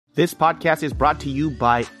This podcast is brought to you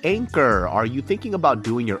by Anchor. Are you thinking about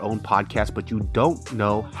doing your own podcast, but you don't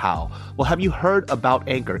know how? Well, have you heard about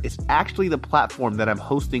Anchor? It's actually the platform that I'm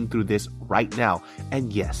hosting through this right now.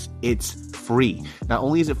 And yes, it's free. Not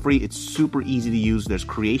only is it free, it's super easy to use. There's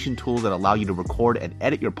creation tools that allow you to record and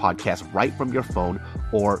edit your podcast right from your phone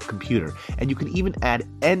or computer. And you can even add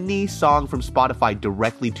any song from Spotify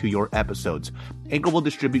directly to your episodes. Anchor will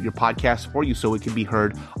distribute your podcast for you so it can be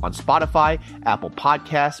heard on Spotify, Apple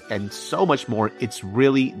Podcasts, and so much more. It's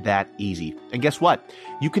really that easy. And guess what?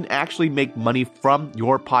 You can actually make money from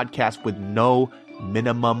your podcast with no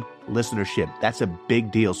minimum listenership. That's a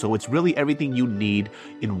big deal. So it's really everything you need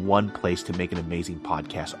in one place to make an amazing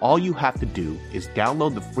podcast. All you have to do is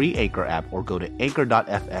download the free Anchor app or go to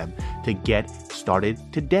anchor.fm to get started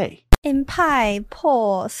today. In 5,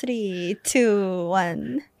 4, 3, 2,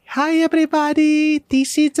 1. Hi everybody,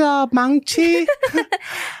 this is Mangchi.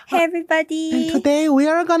 Hey everybody. And today we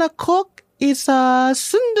are gonna cook. It's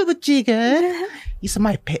sundubujigae. It's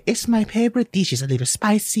my favorite dish. It's a little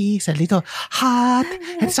spicy, it's a little hot,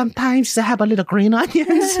 and sometimes I have a little green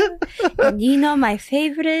onions. And you know my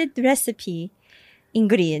favorite recipe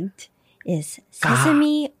ingredient is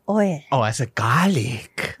sesame oil. Oh, it's a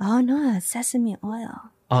garlic. Oh no, it's sesame oil.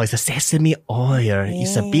 Oh, it's a sesame oil.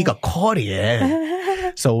 It's a big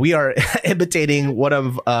Korean. So we are imitating one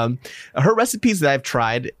of her recipes that I've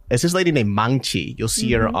tried. It's this lady named Mangchi. You'll see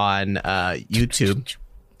her on YouTube.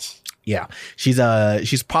 Yeah,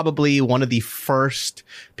 she's probably one of the first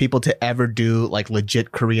people to ever do like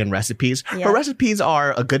legit Korean recipes. Yeah. Her recipes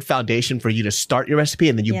are a good foundation for you to start your recipe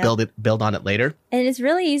and then you build on it later. And it's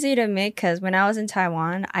really easy to make because when I was in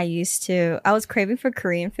Taiwan, I was craving for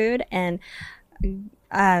Korean food and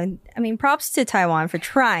props to Taiwan for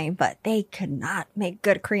trying, but they could not make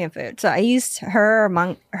good Korean food. So I used her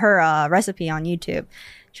recipe on YouTube,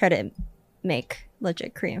 try to make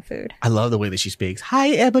legit Korean food. I love the way that she speaks. Hi,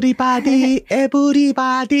 everybody.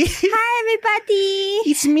 Everybody. Hi, everybody.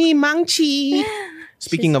 It's me, Mangchi.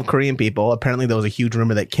 Speaking of Korean people, apparently there was a huge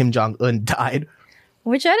rumor that Kim Jong-un died.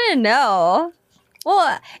 Which I didn't know.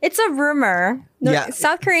 Well, it's a rumor. Yeah.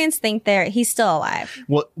 South Koreans think he's still alive.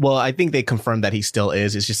 Well, I think they confirmed that he still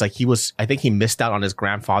is. It's just like I think he missed out on his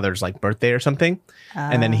grandfather's like birthday or something.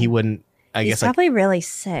 And then he wouldn't, He's probably really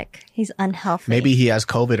sick. He's unhealthy. Maybe he has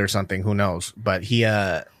COVID or something. Who knows? But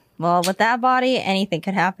well, with that body, anything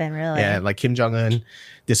could happen, really. Yeah, like Kim Jong-un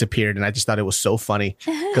disappeared, and I just thought it was so funny.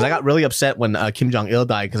 Because I got really upset when Kim Jong-il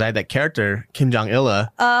died, because I had that character, Kim Jong-il, and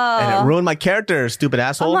it ruined my character, stupid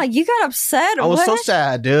asshole. I'm like, you got upset? I was so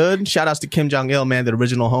sad, dude. Shout outs to Kim Jong-il, man, the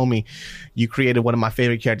original homie. You created one of my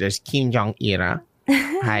favorite characters, Kim Jong-il.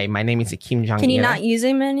 Hi, my name is Kim Jong-il. Can you not use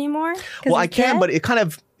him anymore? Well, I can, but it kind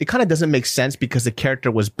of doesn't make sense because the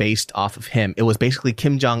character was based off of him. It was basically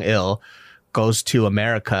Kim Jong-il goes to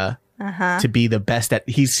America to be the best at.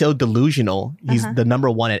 He's so delusional. He's the number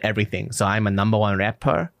one at everything. So I'm a number one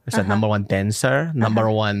rapper. It's a number one dancer, number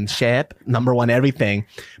one chef, number one everything.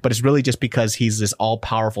 But it's really just because he's this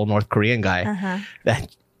all-powerful North Korean guy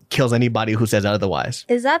that kills anybody who says otherwise.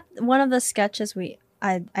 Is that one of the sketches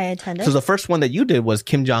I attended? So the first one that you did was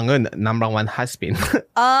Kim Jong-un, number one husband.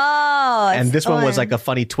 Oh. And this one was like a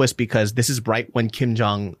funny twist because this is right when Kim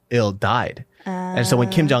Jong-il died. And so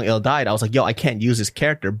when Kim Jong-il died, I was like, yo, I can't use this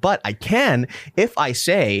character, but I can if I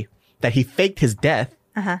say that he faked his death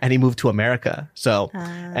and he moved to America. So,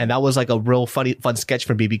 and that was like a real fun sketch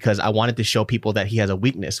for me because I wanted to show people that he has a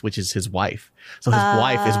weakness, which is his wife. So his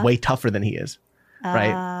wife is way tougher than he is.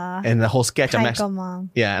 Right. And the whole sketch, and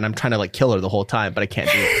I'm trying to like kill her the whole time, but I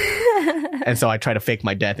can't do it. And so I try to fake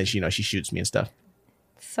my death and she shoots me and stuff.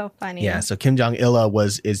 So funny. Yeah. So Kim Jong-il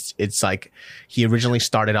it's like he originally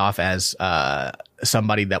started off as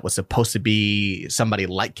somebody that was supposed to be somebody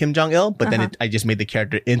like Kim Jong-il, but then I just made the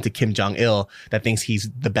character into Kim Jong-il that thinks he's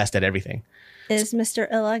the best at everything. Is Mr.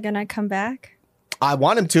 Illa gonna come back? I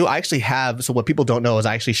want him to. I actually have. So what people don't know is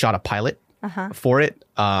I actually shot a pilot for it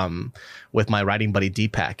with my writing buddy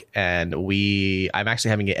Deepak, and I'm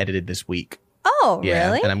actually having it edited this week. Oh,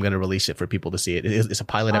 really? And I'm going to release it for people to see it. It's a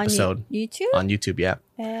pilot episode. YouTube? On YouTube, yeah.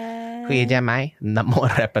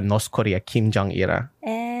 North Korea Kim Jong-il.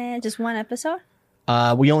 Just one episode?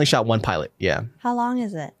 We only shot one pilot, yeah. How long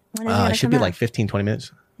is it? When is it it should be like 15, 20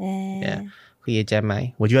 minutes. Yeah.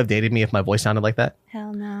 Would you have dated me if my voice sounded like that?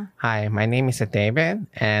 Hell no. Hi, my name is David,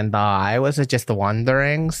 and I was just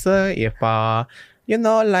wondering, sir, if you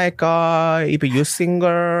know, like if you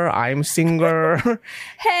singer, I'm singer.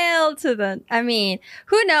 Hail to the. I mean,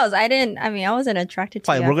 who knows? I wasn't attracted to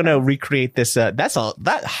Fine, you. we're gonna recreate this.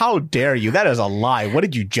 How dare you? That is a lie. What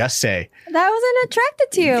did you just say? That wasn't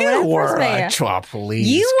attracted to you. when I first met you. Please.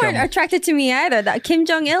 You weren't attracted to me either. That Kim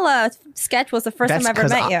Jong Il sketch was the first time I ever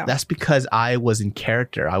met you. That's because I was in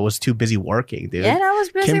character. I was too busy working, dude. Yeah, I was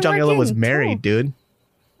busy Kim Jong Il working, was married, dude.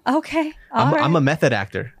 Okay, I'm a method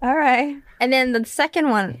actor. All right. And then the second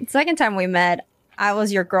time we met, I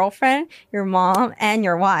was your girlfriend, your mom, and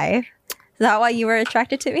your wife. Is that why you were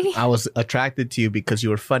attracted to me? I was attracted to you because you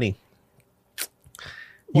were funny.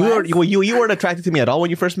 What? You weren't attracted to me at all when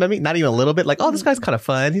you first met me? Not even a little bit? Like, oh, this guy's kind of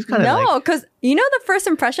fun. He's kind of No, because you know the first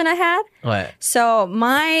impression I had? What? So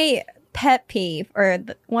my pet peeve, or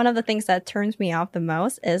one of the things that turns me off the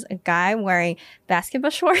most, is a guy wearing basketball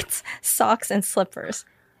shorts, socks, and slippers.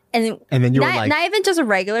 And then you were like... Not even just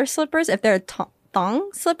regular slippers, if they're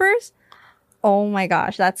thong slippers. Oh my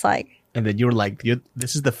gosh, that's like... And then you were like,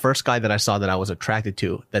 this is the first guy that I saw that I was attracted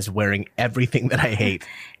to that's wearing everything that I hate.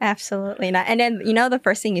 Absolutely not. And then, you know the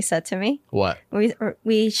first thing you said to me? What?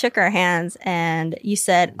 We shook our hands and you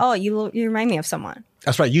said, oh, you remind me of someone.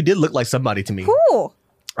 That's right. You did look like somebody to me. Who?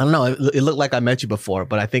 I don't know. It looked like I met you before,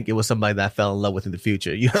 but I think it was somebody that I fell in love with in the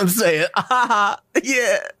future. You know what I'm saying?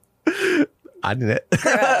 Yeah. I didn't.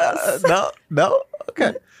 No.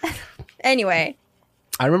 Okay. Anyway.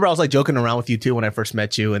 I remember I was like joking around with you too when I first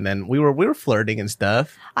met you, and then we were flirting and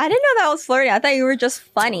stuff. I didn't know that was flirting. I thought you were just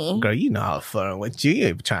funny. Girl, you know how flirting with you. You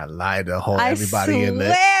ain't trying to lie to everybody in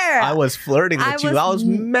there. Swear. I was flirting with you. I was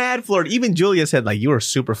mad flirting. Even Julia said like you were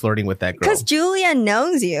super flirting with that girl. Because Julia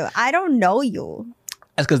knows you. I don't know you.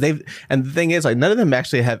 That's because and the thing is, like, none of them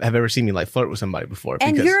actually have ever seen me like flirt with somebody before.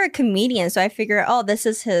 And you're a comedian, so I figure, oh, this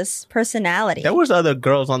is his personality. There was other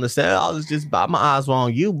girls on the set. I was just my eyes were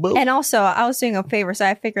on you, boo. And also, I was doing a favor, so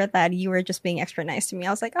I figured that you were just being extra nice to me.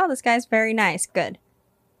 I was like, oh, this guy's very nice. Good.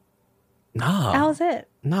 Nah. That was it.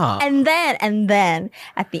 Nah. And then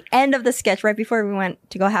at the end of the sketch, right before we went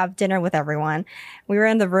to go have dinner with everyone, we were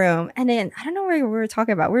in the room, and then I don't know what we were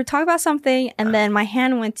talking about. We were talking about something, and then my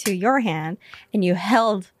hand went to your hand, and you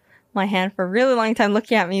held my hand for a really long time,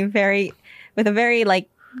 looking at me with a very like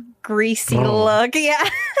greasy look. Yeah.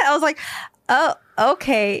 I was like, oh,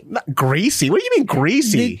 okay. Not greasy? What do you mean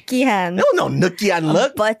greasy? Nookie hand. No, nookie hand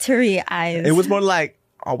look. Buttery eyes. It was more like,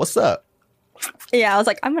 oh, what's up? Yeah, I was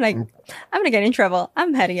like, I'm gonna get in trouble.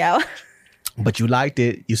 I'm heading out. But you liked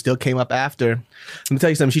it. You still came up after. Let me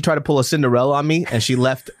tell you something. She tried to pull a Cinderella on me, and she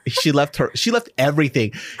left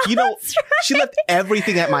everything. You know, right. She left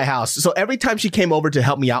everything at my house. So every time she came over to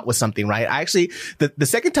help me out with something, right? I actually, the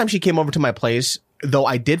second time she came over to my place, though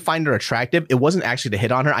I did find her attractive, it wasn't actually to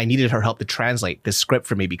hit on her. I needed her help to translate this script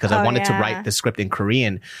for me because I wanted to write the script in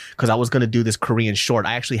Korean because I was going to do this Korean short.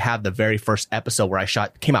 I actually have the very first episode where I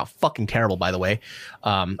shot, came out fucking terrible, by the way.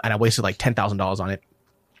 And I wasted like $10,000 on it.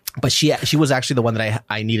 But she was actually the one that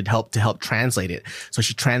I needed help to help translate it. So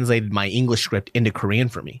she translated my English script into Korean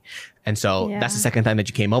for me. And so that's the second time that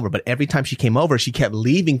you came over. But every time she came over, she kept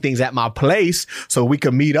leaving things at my place so we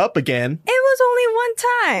could meet up again. It was only one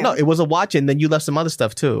time. No, it was a watch, and then you left some other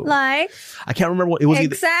stuff too. Like? I can't remember what it was.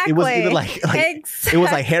 Exactly. It was either like exactly. It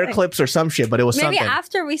was like hair clips or some shit, but it was maybe something.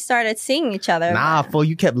 after we started seeing each other. Nah, fool,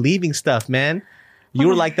 you kept leaving stuff, man. You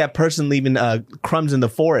were like that person leaving crumbs in the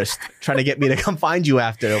forest, trying to get me to come find you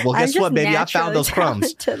after. Well, guess what, baby? I found those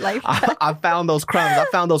crumbs. I found those crumbs. I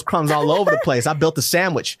found those crumbs all over the place. I built a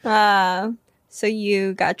sandwich. So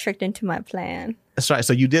you got tricked into my plan. That's right.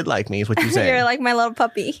 So you did like me, is what you said. You're like my little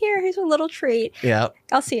puppy. Here's a little treat. Yeah.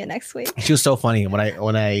 I'll see you next week. She was so funny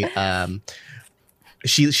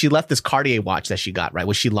she left this Cartier watch that she got, right?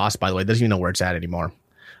 Which she lost, by the way. Doesn't even know where it's at anymore.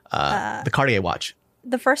 The Cartier watch.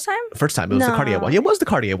 The first time? First time. It was the Cartier watch. It was the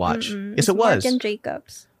Cartier watch. Yes, it was. Marc &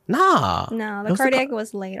 Jacobs. Nah. No, the Cartier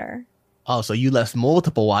was later. Oh, so you left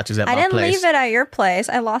multiple watches at my place. I didn't leave it at your place.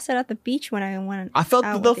 I lost it at the beach when I went. I felt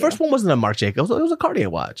the first one wasn't a Marc Jacobs. It was a Cartier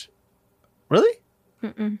watch. Really?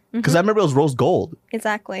 Because I remember it was rose gold.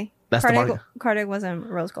 Exactly. That's Cartier wasn't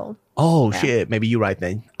rose gold. Oh, shit. Maybe you're right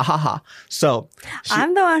then. So.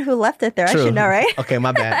 I'm the one who left it there. True. I should know, right? Okay,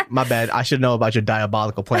 my bad. My bad. I should know about your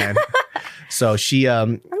diabolical plan. So she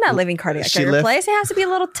I'm not leaving Cartier at your place. It has to be a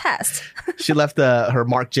little test. She left her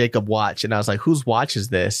Marc Jacob watch, and I was like, whose watch is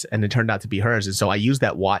this? And it turned out to be hers. And so I used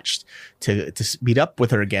that watch to meet up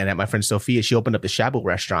with her again at my friend Sophia. She opened up the Shabu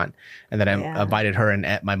restaurant, and then I invited her and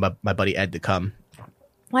my buddy Ed to come.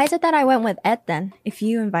 Why is it that I went with Ed then, if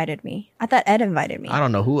you invited me? I thought Ed invited me. I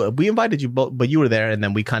don't know who. We invited you both, but you were there, and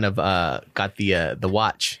then we kind of got the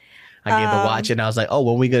watch. I gave the watch, and I was like, oh,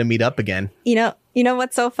 when are we going to meet up again? You know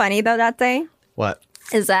what's so funny, though, that day? What?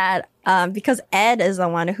 is that because Ed is the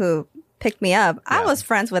one who picked me up. I was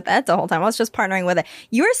friends with Ed the whole time. I was just partnering with it.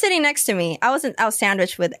 You were sitting next to me. I was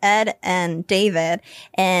sandwiched with Ed and David,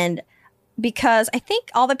 and because I think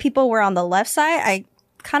all the people were on the left side, I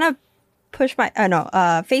kind of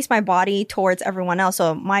faced my body towards everyone else,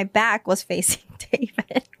 so my back was facing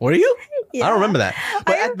David. Were you? Yeah. I don't remember that.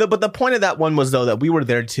 But the point of that one was, though, that we were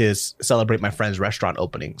there to celebrate my friend's restaurant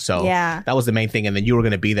opening. So Yeah. that was the main thing. And then you were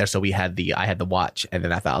going to be there. So I had the watch. And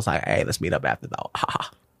then I was like, hey, let's meet up after that.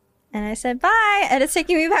 And I said, bye. And it's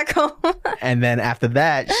taking me back home. And then after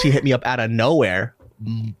that, she hit me up out of nowhere.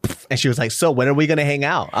 And she was like, so when are we going to hang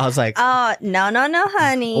out? I was like, Oh, no,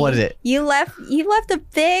 honey. What is it? You left a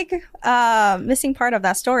big missing part of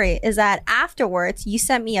that story is that afterwards you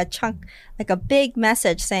sent me a chunk, like a big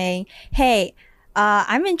message saying, hey,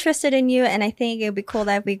 I'm interested in you and I think it would be cool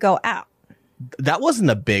that we go out. that wasn't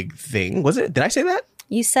a big thing, was it? Did I say that?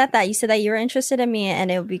 You said that. You said that you were interested in me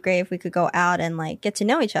and it would be great if we could go out and like get to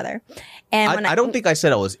know each other. And when I don't think I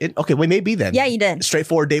said I was in. Okay, well, maybe then. Yeah, you did.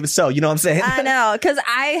 Straightforward David So, you know what I'm saying? I know, because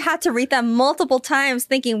I had to read that multiple times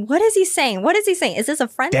thinking, what is he saying? What is he saying? Is this a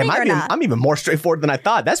friend Damn, thing or not? I'm even more straightforward than I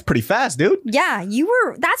thought. That's pretty fast, dude. Yeah, you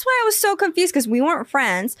were. That's why I was so confused because we weren't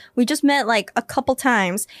friends. We just met like a couple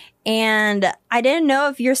times. And I didn't know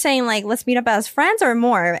if you're saying like, let's meet up as friends or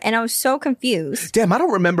more. And I was so confused. Damn, I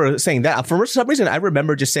don't remember saying that. For some reason, I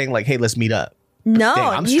remember just saying like, hey, let's meet up. No,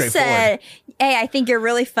 Dang, I'm you said, straightforward. hey, I think you're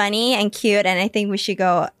really funny and cute. And I think we should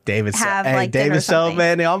go David So. have Hey, like dinner or David So, something.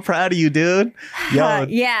 man, I'm proud of you, dude. Yo,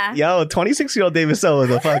 Yeah. Yo, 26-year-old David So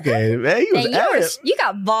was a fucking, man, he was And at it. you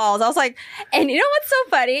got balls. I was like, and you know what's so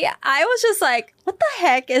funny? I was just like, what the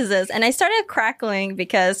heck is this? And I started crackling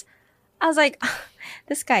because I was like,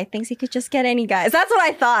 this guy thinks he could just get any guys. That's what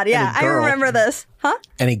I thought. Yeah, I girl. remember this. Huh?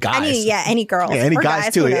 Any guys. Any girls. Yeah, any Or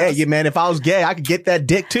guys, too. who Hey, knows? yeah, man, if I was gay, I could get that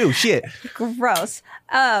dick too. Shit. Gross.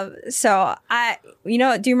 So do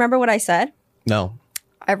you remember what I said? No.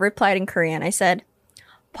 I replied in Korean. I said,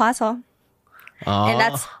 "Paso," and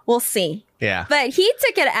that's we'll see. Yeah. But he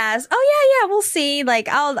took it as, oh yeah, we'll see. Like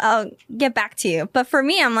I'll get back to you. But for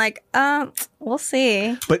me, I'm like, we'll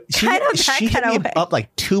see. But she hit me up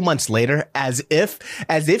like 2 months later as if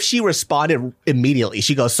she responded immediately.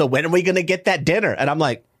 She goes, so when are we going to get that dinner? And I'm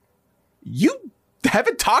like, you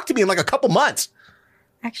haven't talked to me in like a couple months.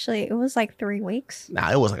 Actually, it was like 3 weeks.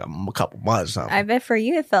 Nah, it was like a couple months. Or something. I bet for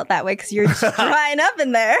you it felt that way because you're just drying up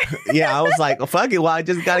in there. Yeah, I was like, well, fuck it. Well, I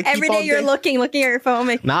just got to keep Every day on you're dating. looking at your phone.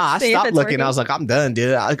 Nah, I see if stopped it's looking. working. I was like, I'm done,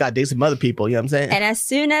 dude. I got to date some other people. You know what I'm saying? And as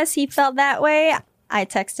soon as he felt that way, I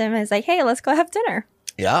texted him and was like, hey, let's go have dinner.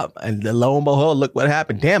 Yeah. And then lo and behold, look what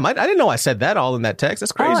happened. Damn, I didn't know I said that all in that text.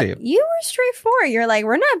 That's crazy. Oh, you were straightforward. You're like,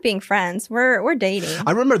 we're not being friends. We're dating.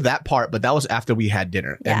 I remember that part, but that was after we had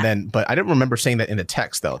dinner. Yeah. But I didn't remember saying that in the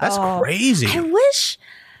text though. That's Oh, crazy. I wish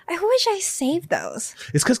I saved those.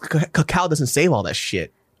 It's because Cacao doesn't save all that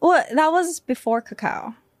shit. Well, that was before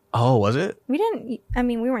Cacao. Oh, was it? We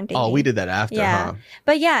weren't dating. Oh, we did that after, Yeah. huh?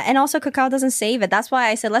 But yeah, and also Cacao doesn't save it. That's why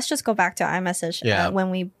I said, let's just go back to iMessage Yeah. when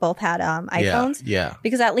we both had iPhones. Yeah.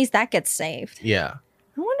 Because at least that gets saved. Yeah.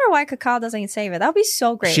 I wonder why Cacao doesn't save it. That would be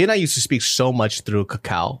so great. She and I used to speak so much through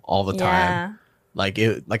Cacao all the time. Like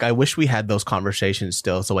I wish we had those conversations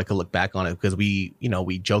still so I could look back on it because we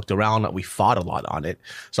joked around, we fought a lot on it.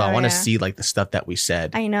 So I want to see like the stuff that we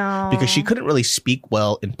said. I know. Because she couldn't really speak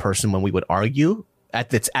well in person when we would argue at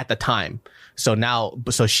the time.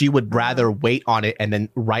 So she would rather wait on it and then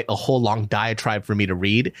write a whole long diatribe for me to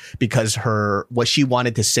read because what she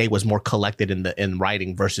wanted to say was more collected in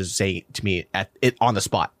writing versus saying to me on the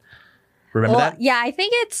spot. Remember that? Yeah, I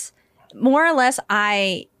think it's more or less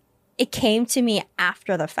it came to me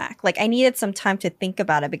after the fact. Like I needed some time to think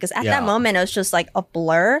about it because at that moment it was just like a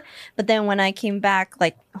blur. But then when I came back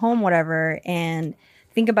like home, whatever, and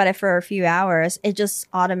think about it for a few hours, it just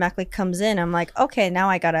automatically comes in. I'm like, okay, now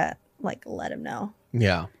I gotta like let him know.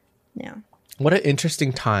 Yeah. Yeah. What an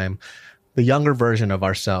interesting time. The younger version of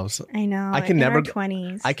ourselves. I know. I can in never our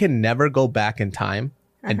 20s. I can never go back in time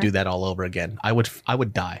and do that all over again. I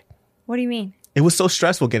would die. What do you mean? It was so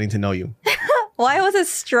stressful getting to know you. Why was it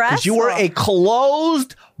stressful? Because you were a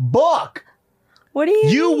closed book. What do you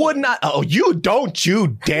You mean? would not. Oh, don't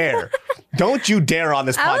you dare. Don't you dare on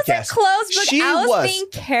this I podcast. wasn't closed, but She I was was being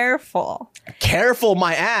careful. careful,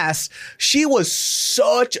 my ass. She was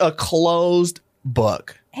such a closed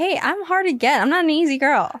book. Hey, I'm hard to get. I'm not an easy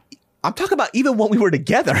girl. I'm talking about even when we were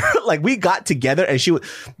together. Like we got together and she was.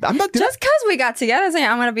 I'm not Just because we got together, doesn't mean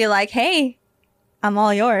I'm going to be like, hey, I'm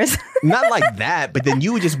all yours. Not like that, but then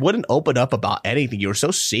you just wouldn't open up about anything. You were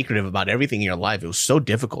so secretive about everything in your life. It was so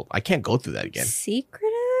difficult. I can't go through that again. Secretive?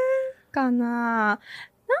 Gonna.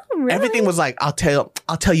 Oh, really? Everything was like, I'll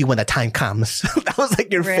tell you when the time comes. That was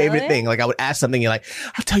like your favorite Really? thing. Like I would ask something, you're like,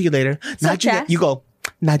 I'll tell you later. So 나중에. fast. You go,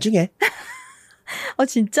 나중에. Oh,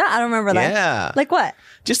 진짜? I don't remember that. Yeah. Like what?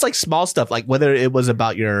 Just like small stuff, like whether it was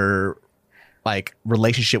about your like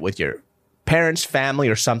relationship with your parents, family,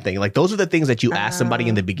 or something. Like those are the things that you ask somebody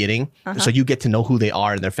in the beginning, so you get to know who they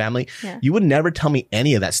are and their family. Yeah. You would never tell me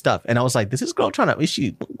any of that stuff, and I was like, "This is girl trying to.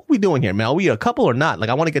 What are we doing here, man? Are we a couple or not? Like,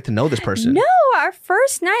 I want to get to know this person." No, our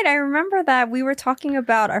first night, I remember that we were talking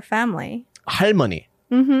about our family. 할머니,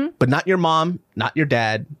 but not your mom, not your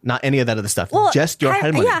dad, not any of that other stuff. Just your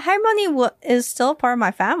할머니. Yeah, 할머니 is still part of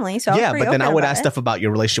my family. So I was Yeah, pretty but then I open would about ask it. stuff about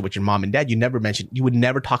your relationship with your mom and dad. You would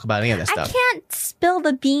never talk about any of that I stuff. can't spill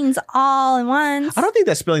the beans all at once. I don't think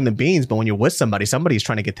that's spilling the beans, but when you're with somebody's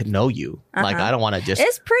trying to get to know you. Like, I don't want to just.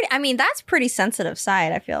 It's pretty, I mean, that's pretty sensitive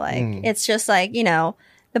side, I feel like. Mm. It's just like,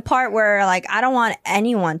 the part where like, I don't want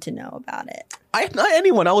anyone to know about it. Not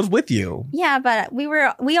anyone. I was with you. Yeah, but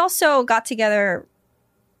we also got together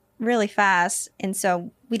really fast. And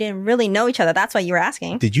so we didn't really know each other. That's why you were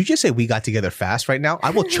asking. Did you just say we got together fast right now?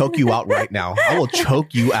 I will choke you out right now. I will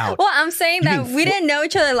choke you out. Well, I'm saying that mean we didn't know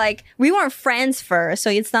each other. Like, we weren't friends first.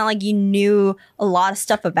 So it's not like you knew a lot of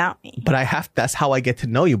stuff about me. But that's how I get to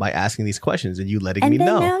know you, by asking these questions and you letting And me then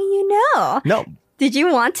know. now you know. No, Did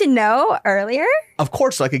you want to know earlier? of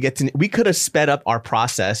course, so I could get to. We could have sped up our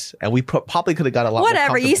process, and we probably could have got a lot. Whatever.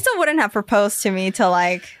 More You still wouldn't have proposed to me till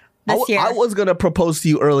like this year. I was gonna propose to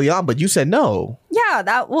you early on, but you said no. Yeah,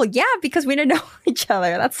 because we didn't know each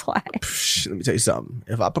other. That's why. Psh, let me tell you something.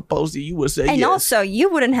 If I proposed to you, you would say And yes. also, you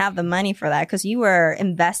wouldn't have the money for that because you were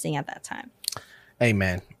investing at that time. Hey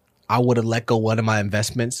man, I would have let go one of my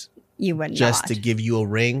investments You would just not. to give you a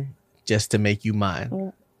ring, just to make you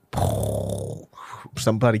mine.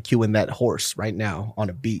 Somebody cueing that horse right now on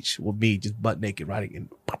a beach with me just butt naked riding in.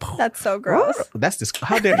 That's so gross. That's just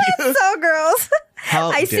how dare you? So gross. How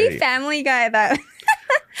I dare see you? Family Guy that.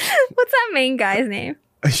 What's that main guy's name?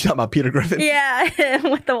 You talking about Peter Griffin? Yeah,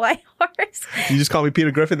 with the white horse. You just call me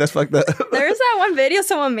Peter Griffin? That's fucked up. There's that one video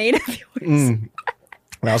someone made of yours.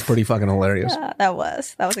 That was pretty fucking hilarious. That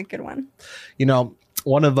was a good one. You know,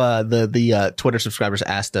 one of the Twitter subscribers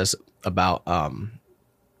asked us about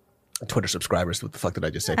Twitter subscribers. What the fuck did I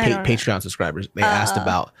just say? I don't know. Patreon subscribers. They asked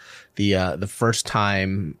about the first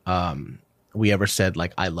time we ever said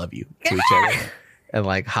like "I love you" to each other, and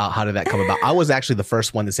like how did that come about? I was actually the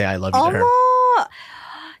first one to say "I love you" to her. Oh,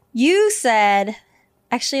 you said.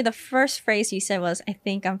 Actually, the first phrase you said was, "I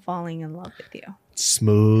think I'm falling in love with you."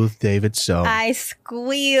 Smooth, David. So I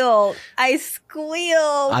squealed.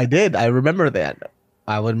 I did. I remember that.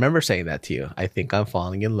 I would remember saying that to you. I think I'm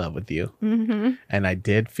falling in love with you, and I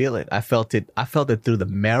did feel it. I felt it. I felt it through the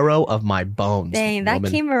marrow of my bones. Dang, that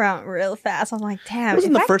woman. came around real fast. I'm like, damn. It was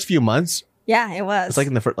in if the I- first few months. Yeah, it was. It's like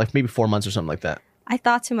in the first, like maybe 4 months or something like that. I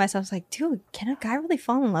thought to myself, I was like, dude, can a guy really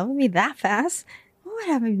fall in love with me that fast? What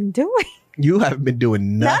have I been doing? You haven't been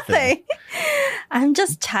doing nothing. Nothing. I'm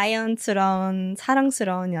just 자연스러운,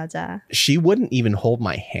 사랑스러운 여자. She wouldn't even hold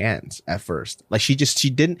my hands at first. Like she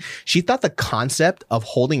thought the concept of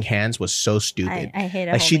holding hands was so stupid. I hate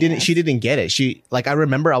it. Like she didn't get it. I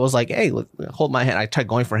remember I was like, hey, look, hold my hand. I tried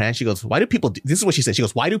going for hands. She goes, why do people do, this is what she said. She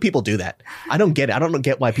goes, why do people do that? I don't get it. I don't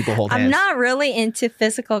get why people hold hands. I'm not really into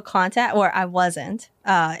physical contact, or I wasn't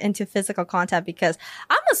into physical contact because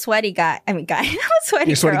I'm a sweaty guy. I'm a sweaty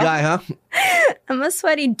You're a sweaty girl. guy, huh? I'm a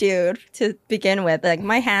sweaty dude to begin with. Like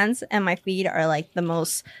my hands and my feet are like the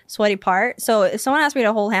most sweaty part. So if someone asks me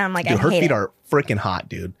to hold hand, I'm like, Dude, I her hate feet it. are freaking hot,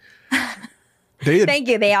 dude. They're Thank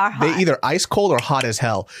you. They are hot. They either ice cold or hot as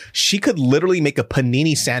hell. She could literally make a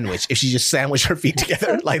panini sandwich if she just sandwiched her feet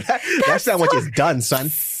together like that. That sandwich is done, son.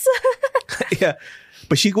 Yeah.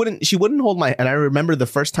 But she wouldn't hold my, and I remember the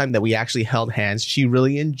first time that we actually held hands, she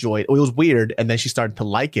really enjoyed, it was weird. And then she started to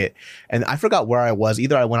like it. And I forgot where I was.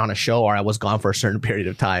 Either I went on a show or I was gone for a certain period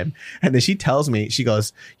of time. And then she tells me, she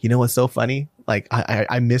goes, you know what's so funny? Like,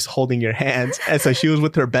 I miss holding your hands. And so she was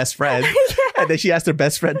with her best friend. And then she asked her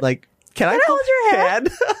best friend, like, can I hold your hand?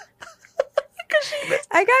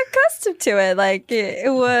 I got accustomed to it. Like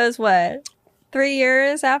it was what, 3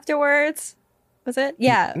 years afterwards? Was it?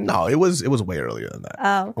 Yeah. No, it was way earlier than that.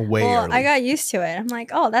 Oh, Way well, early. I got used to it. I'm like,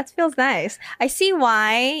 oh, that feels nice. I see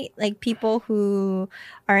why, like, people who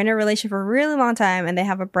are in a relationship for a really long time and they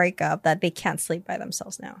have a breakup that they can't sleep by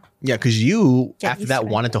themselves now. Yeah, because you, Get after used that, to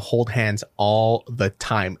it. wanted to hold hands all the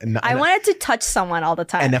time. And I wanted to touch someone all the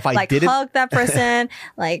time. And if I like didn't- hug that person,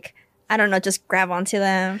 like, I don't know, just grab onto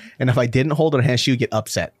them. and if I didn't hold her hand, she would get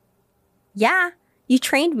upset. Yeah. You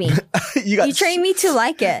trained me. You trained me to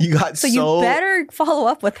like it. You got you better follow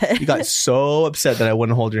up with it. You got so upset that I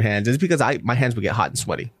wouldn't hold your hands. It's because my hands would get hot and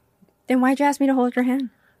sweaty. Then why'd you ask me to hold your hand?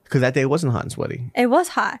 Because that day it wasn't hot and sweaty. It was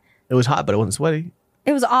hot. It was hot, but it wasn't sweaty.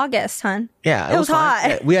 It was August, hon. Yeah, it was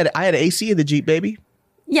hot. Yeah, I had AC in the Jeep, baby.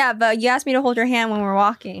 Yeah, but you asked me to hold your hand when we were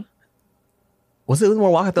walking. Was it when we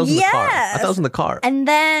were walking? I thought it was in the car. I thought it was in the car. And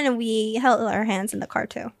then we held our hands in the car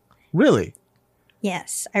too. Really?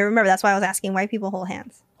 Yes, I remember. That's why I was asking why people hold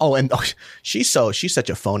hands. Oh, and she's such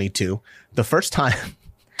a phony too. The first time.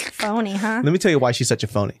 Phony, huh? Let me tell you why she's such a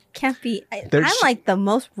phony. Can't be. I'm like the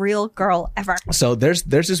most real girl ever. So there's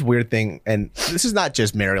this weird thing, and this is not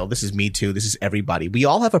just Mariel. This is me too. This is everybody. We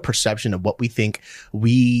all have a perception of what we think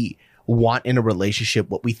we want in a relationship,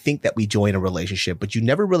 what we think that we enjoy in a relationship, but you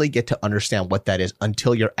never really get to understand what that is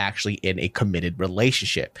until you're actually in a committed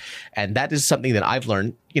relationship. And that is something that I've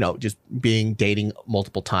learned, just dating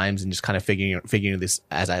multiple times and just kind of figuring this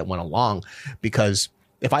as I went along. Because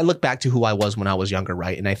if I look back to who I was when I was younger,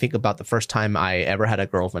 right, and I think about the first time I ever had a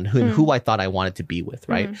girlfriend who I thought I wanted to be with,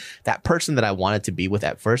 right, that person that I wanted to be with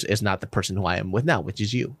at first is not the person who I am with now, which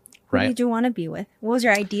is you, right? Who did you want to be with? What was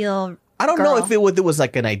your ideal I don't girl? know if it was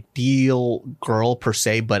like an ideal girl per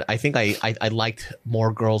se, but I think I liked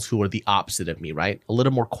more girls who were the opposite of me, right? A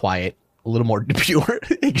little more quiet, a little more pure.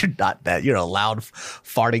 You're not that. You're a loud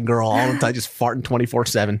farting girl all the time, just farting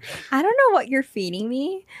 24/7. I don't know what you're feeding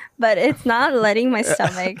me, but it's not letting my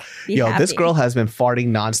stomach be happy. This girl has been farting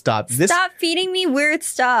nonstop. Stop feeding me weird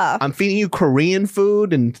stuff. I'm feeding you Korean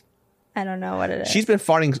food and... I don't know what it is. She's been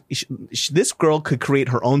farting. This girl could create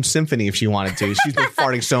her own symphony if she wanted to. She's been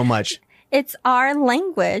farting so much. It's our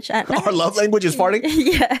language. Our love language is farting?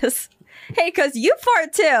 Yes. Hey, because you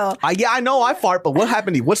fart too. Yeah, I know I fart, but what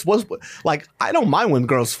happened to you? What's like, I don't mind when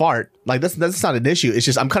girls fart. Like, that's not an issue. It's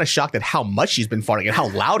just I'm kind of shocked at how much she's been farting and how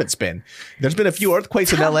loud it's been. There's been a few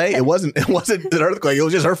earthquakes in LA. It wasn't an earthquake. It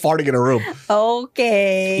was just her farting in a room.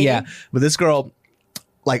 Okay. Yeah. But this girl,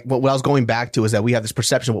 like, what I was going back to is that we have this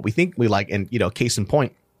perception of what we think we like. And, case in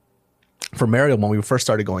point, for Mariel, when we first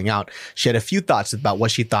started going out, she had a few thoughts about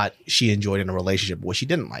what she thought she enjoyed in a relationship, what she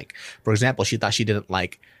didn't like. For example, she thought she didn't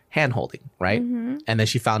like hand holding, right? Mm-hmm. And then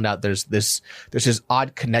she found out there's this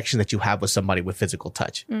odd connection that you have with somebody with physical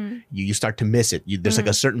touch. You start to miss it. There's like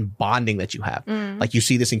a certain bonding that you have. Like you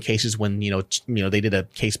see this in cases when they did a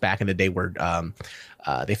case back in the day where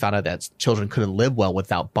they found out that children couldn't live well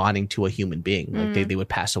without bonding to a human being. Like they would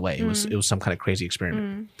pass away. It was some kind of crazy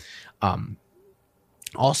experiment.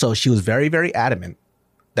 Also, she was very, very adamant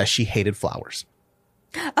that she hated flowers.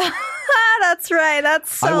 That's right.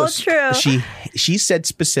 That's so true. She said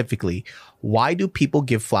specifically, why do people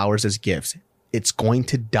give flowers as gifts? It's going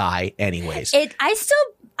to die anyways.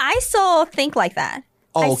 I still think like that.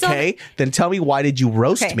 Okay, then tell me, why did you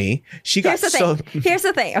roast me? Here's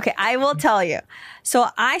the thing. Okay, I will tell you. So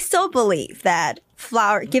I still believe that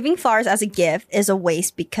giving flowers as a gift is a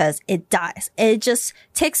waste because it dies. It just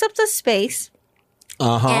takes up the space.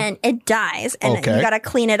 And it dies, and you gotta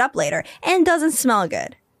clean it up later, and it doesn't smell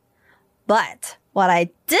good. But what I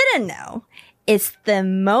didn't know is the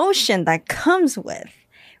emotion that comes with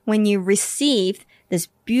when you receive this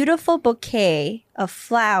beautiful bouquet of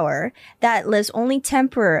flower that lives only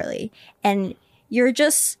temporarily, and you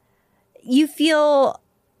feel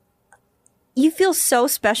so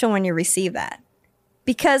special when you receive that,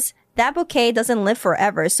 because that bouquet doesn't live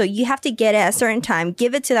forever. So you have to get it at a certain time,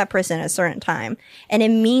 give it to that person at a certain time, and it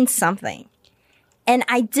means something. And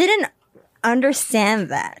I didn't understand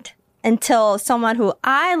that until someone who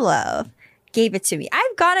I love gave it to me.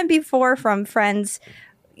 I've gotten before from friends,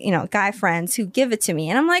 guy friends who give it to me.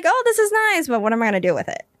 And I'm like, oh, this is nice, but what am I going to do with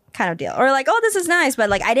it? Kind of deal. Or like, oh, this is nice, but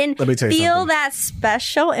like I didn't feel that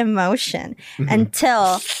special emotion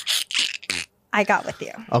until I got with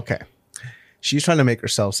you. Okay. She's trying to make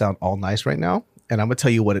herself sound all nice right now, and I'm going to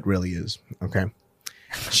tell you what it really is, okay?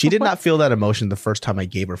 She did not feel that emotion the first time I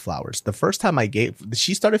gave her flowers. The first time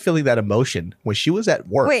she started feeling that emotion when she was at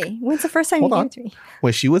work. Wait, when's the first time you gave it to me?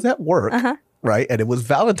 When she was at work, right? And it was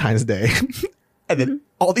Valentine's Day, and then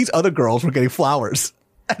all these other girls were getting flowers.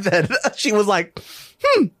 And then she was like,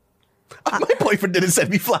 my boyfriend didn't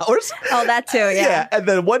send me flowers. Oh, that too, yeah. Yeah, and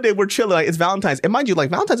then one day we're chilling. Like, it's Valentine's. And mind you,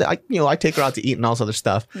 like Valentine's, I take her out to eat and all this other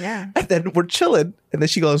stuff. Yeah. And then we're chilling. And then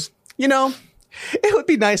she goes, it would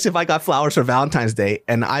be nice if I got flowers for Valentine's Day.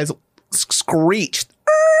 And I screeched.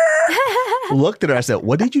 Looked at her. I said,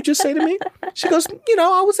 what did you just say to me? She goes,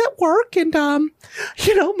 I was at work and,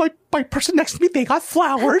 my person next to me, they got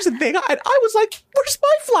flowers and I was like, where's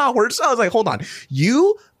my flowers? I was like, hold on.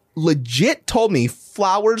 You legit told me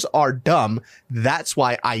flowers are dumb. That's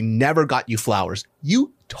why I never got you flowers.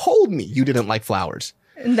 You told me you didn't like flowers.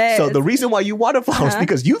 So the reason why you wanted flowers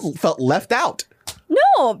because you felt left out.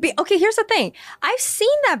 No. Okay, here's the thing. I've seen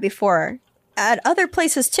that before at other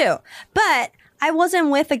places too. But I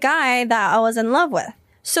wasn't with a guy that I was in love with.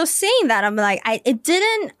 So seeing that, I'm like, I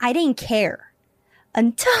didn't care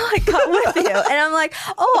until I got with you. And I'm like,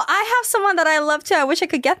 oh, I have someone that I love too. I wish I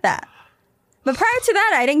could get that. But prior to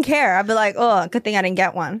that, I didn't care. I'd be like, oh, good thing I didn't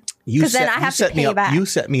get one. Because then I have to pay back. You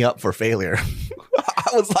set me up for failure.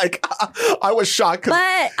 I was like, I was shocked.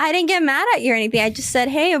 But I didn't get mad at you or anything. I just said,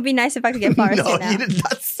 hey, it would be nice if I could get flowers No, now. you did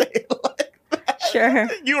not say it like that. Sure.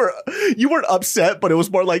 You weren't upset, but it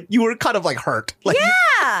was more like you were kind of like hurt. Like,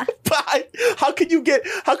 yeah. But how could you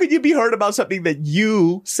be hurt about something that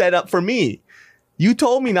you set up for me? You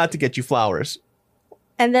told me not to get you flowers.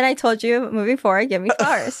 And then I told you, moving forward, give me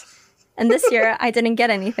flowers. And this year, I didn't get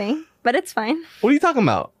anything, but it's fine. What are you talking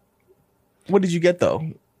about? What did you get,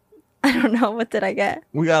 though? I don't know. What did I get?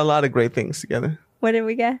 We got a lot of great things together. What did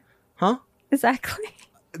we get? Huh? Exactly.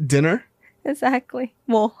 Dinner? Exactly.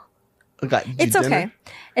 Well, it's dinner? Okay.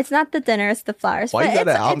 It's not the dinner, it's the flowers. Why you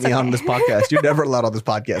gotta out me on this podcast? You're never allowed on this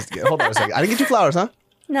podcast again. Hold on a second. I didn't get you flowers, huh?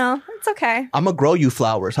 No, it's okay. I'm gonna grow you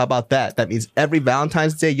flowers. How about that? That means every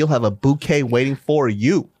Valentine's Day, you'll have a bouquet waiting for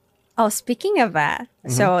you. Oh, speaking of that,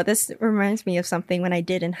 so this reminds me of something when I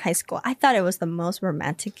did in high school. I thought it was the most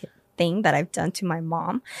romantic thing that I've done to my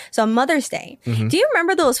mom. So on Mother's Day, do you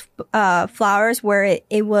remember those flowers where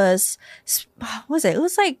it was, what was it? It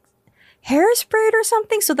was like hairsprayed or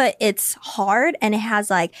something so that it's hard and it has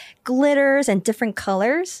like glitters and different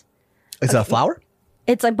colors. Is it a flower?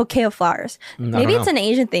 It's like bouquet of flowers. Maybe it's an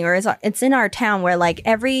Asian thing or it's in our town where like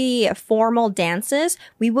every formal dances,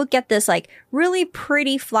 we would get this like really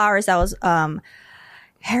pretty flowers that was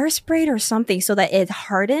hairsprayed or something so that it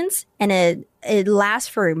hardens and it lasts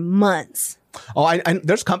for months. Oh, I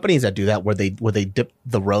there's companies that do that where they dip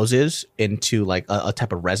the roses into like a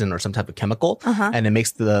type of resin or some type of chemical, and it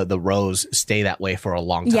makes the rose stay that way for a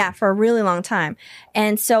long time. Yeah, for a really long time.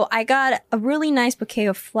 And so I got a really nice bouquet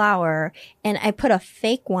of flower, and I put a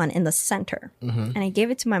fake one in the center, and I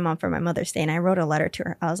gave it to my mom for my Mother's Day, and I wrote a letter to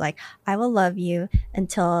her. I was like, I will love you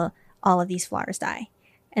until all of these flowers die.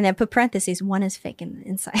 And then put parentheses, one is fake in the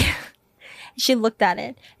inside. She looked at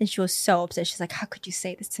it and she was so upset. She's like, how could you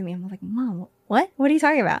say this to me? I'm like, Mom, what? What are you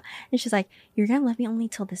talking about? And she's like, you're going to love me only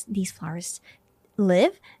till these flowers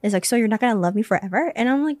live? It's like, so you're not going to love me forever? And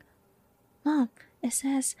I'm like, Mom, it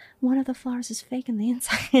says one of the flowers is fake in the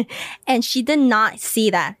inside. And she did not see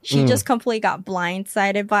that. She just completely got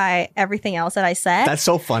blindsided by everything else that I said. That's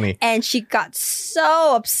so funny. And she got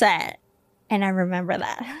so upset. And I remember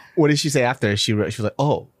that. What did she say after? She was like,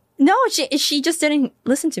 oh. No, she just didn't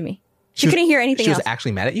listen to me. She couldn't hear anything else. She was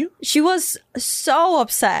actually mad at you? She was so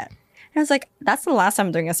upset. And I was like, that's the last time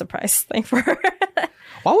I'm doing a surprise thing for her.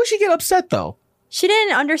 Why would she get upset though? She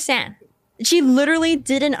didn't understand. She literally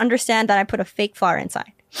didn't understand that I put a fake flower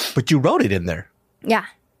inside. But you wrote it in there. Yeah.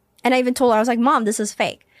 And I even told her, I was like, Mom, this is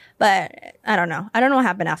fake. But I don't know. I don't know what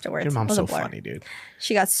happened afterwards. Your mom's so funny, dude.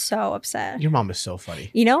 She got so upset. Your mom is so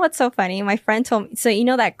funny. You know what's so funny? My friend told me, so you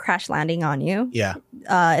know that Crash Landing on You? Yeah.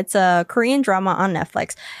 It's a Korean drama on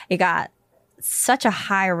Netflix. It got such a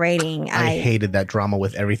high rating. I hated that drama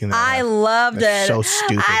with everything that I loved it. So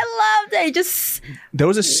stupid. I loved it. There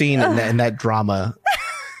was a scene in that drama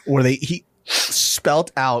where he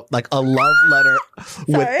spelt out like a love letter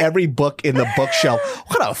with every book in the bookshelf.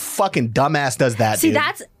 What a fucking dumbass does that, See, dude?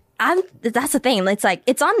 that's the thing. It's like,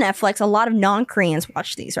 it's on Netflix. A lot of non-Koreans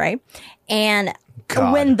watch these, right? And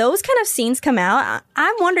when those kind of scenes come out,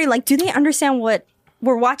 I'm wondering, like, do they understand what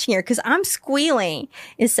we're watching here? Because I'm squealing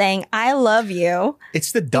is saying, I love you.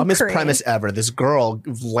 It's the dumbest premise ever. This girl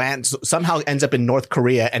somehow ends up in North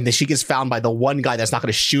Korea, and then she gets found by the one guy that's not going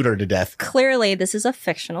to shoot her to death. Clearly, this is a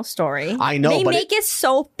fictional story. I know, they but make it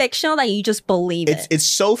so fictional that you just believe it.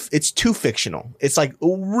 It's too fictional. It's like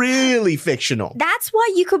really fictional. That's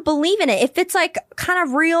why you could believe in it. If it's like kind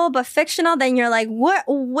of real but fictional, then you're like,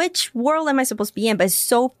 which world am I supposed to be in? But it's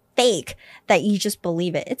so fake that you just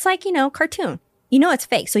believe it. It's like, cartoon. You know it's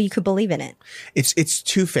fake, so you could believe in it. It's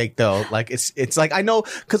too fake though. Like it's like, I know,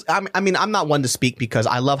 because I'm not one to speak because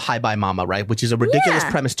I love Hi Bye Mama, right? Which is a ridiculous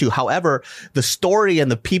premise too. However, the story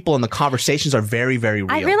and the people and the conversations are very, very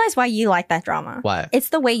real. I realize why you like that drama. Why? It's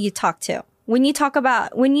the way you talk too. When you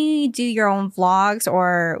do your own vlogs,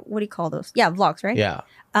 or what do you call those? Yeah, vlogs, right? Yeah.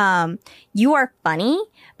 You are funny,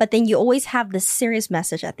 but then you always have this serious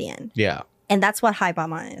message at the end. Yeah. And that's what Hi Bye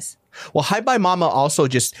Mama is. Well, Hi Bye Mama also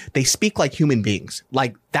they speak like human beings.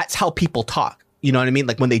 Like, that's how people talk. You know what I mean?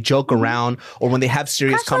 Like when they joke around or when they have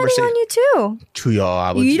serious conversations. on you too.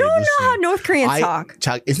 You You don't know how North Koreans talk.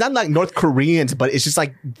 It's not like North Koreans, but it's just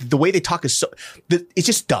like the way they talk is it's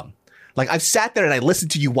just dumb. Like I've sat there and I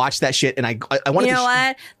listened to you watch that shit and I wanted to. You know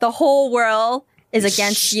what? The whole world is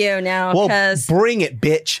against you now. Well, bring it,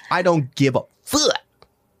 bitch. I don't give a fuck.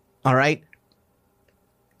 All right?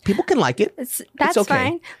 People can like it. That's okay.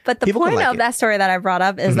 Fine. But the point of that story that I brought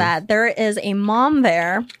up is that there is a mom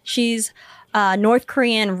there. She's a North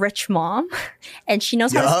Korean rich mom, and she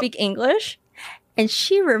knows how to speak English. And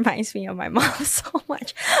she reminds me of my mom so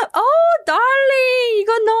much. Oh, darling,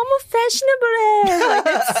 이거 너무 fashionable. Like,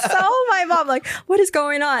 it's so my mom. Like, what is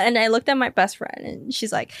going on? And I looked at my best friend, and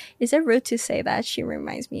she's like, "Is it rude to say that she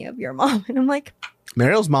reminds me of your mom?" And I'm like,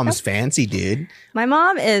 Mariel's mom is fancy, dude. My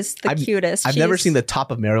mom is the cutest. I've never seen the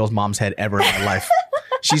top of Mariel's mom's head ever in my life.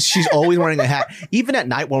 She's always wearing a hat. Even at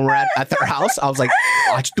night when we're at their house, I was like,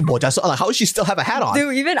 how does she still have a hat on?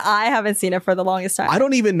 Dude, even I haven't seen it for the longest time. I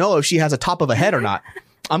don't even know if she has a top of a head or not.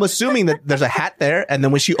 I'm assuming that there's a hat there, and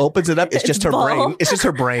then when she opens it up, it's just her brain. It's just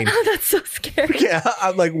her brain. Oh, that's so scary. Yeah,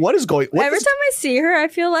 I'm like, what is going on? Every time I see her, I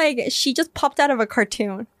feel like she just popped out of a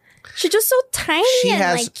cartoon. She's just so tiny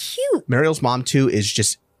like cute. Mariel's mom too is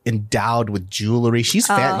just endowed with jewelry. She's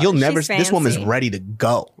fancy. You'll never. This woman's ready to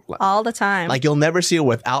go all the time. Like you'll never see her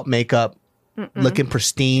without makeup, looking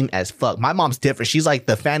pristine as fuck. My mom's different. She's like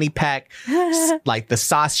the fanny pack, like the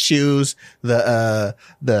sauce shoes,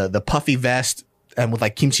 the puffy vest, and with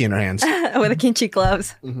like kimchi in her hands. With the kimchi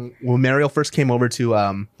gloves. When Mariel first came over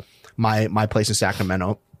to my place in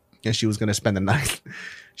Sacramento, and she was going to spend the night,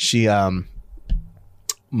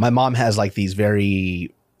 my mom has like these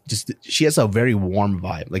she has a very warm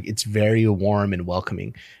vibe. Like it's very warm and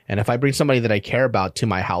welcoming. And if I bring somebody that I care about to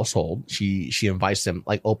my household, she invites them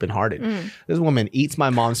like open hearted. This woman eats my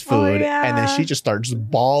mom's food and then she just starts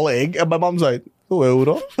bawling. And my mom's like,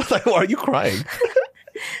 like, why are you crying?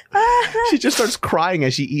 She just starts crying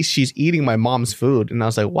as she's eating my mom's food. And I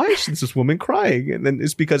was like, why is this woman crying? And then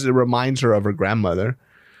it's because it reminds her of her grandmother.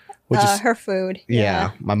 Which is her food.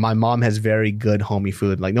 Yeah. My mom has very good homey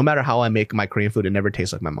food. Like no matter how I make my Korean food, it never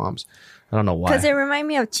tastes like my mom's. I don't know why. Because it reminds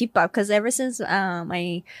me of chipbap. Because ever since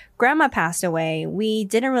my grandma passed away, we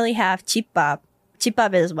didn't really have chipbap.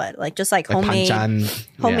 Chipbap is what? Like just like homemade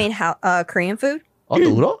Korean food? Oh,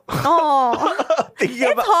 duro? Oh.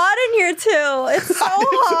 It's hot in here too. It's so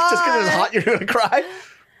hot. Just because it's hot, you're going to cry?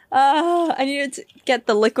 I needed to get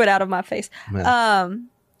the liquid out of my face. Oh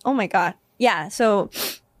my God. Yeah. So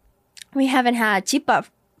we haven't had chipbap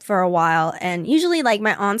for a while, and usually like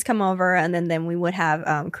my aunts come over and then we would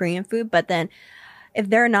have Korean food, but then if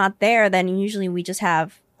they're not there, then usually we just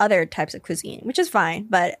have other types of cuisine, which is fine.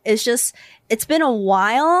 But it's been a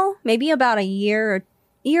while, maybe about a year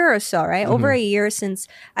or so, right? Over a year since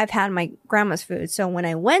I've had my grandma's food. So when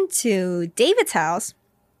I went to David's house,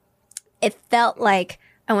 it felt like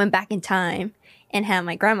I went back in time and had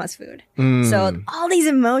my grandma's food. So all these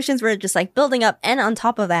emotions were just like building up. And on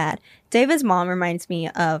top of that, David's mom reminds me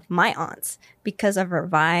of my aunts because of her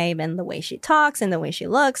vibe and the way she talks and the way she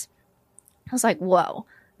looks. I was like, whoa,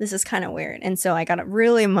 this is kind of weird. And so I got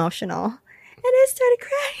really emotional and I started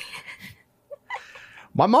crying.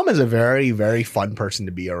 My mom is a very, very fun person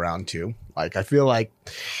to be around too. Like I feel like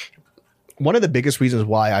one of the biggest reasons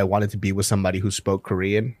why I wanted to be with somebody who spoke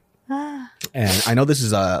Korean. And I know this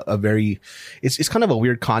is a very, it's kind of a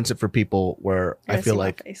weird concept for people where I feel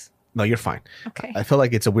like, no, you're fine. Okay. I feel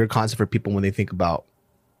like it's a weird concept for people when they think about,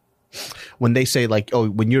 when they say like,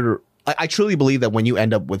 oh, I truly believe that when you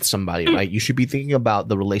end up with somebody, right, you should be thinking about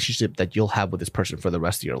the relationship that you'll have with this person for the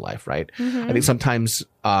rest of your life, right? I think sometimes,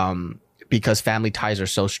 because family ties are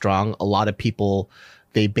so strong, a lot of people,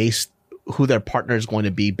 they base who their partner is going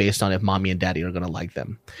to be based on if mommy and daddy are going to like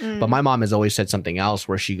them. But my mom has always said something else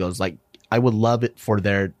where she goes like, I would love it for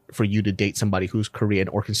you to date somebody who's Korean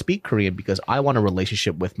or can speak Korean because I want a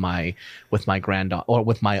relationship with my granddaughter or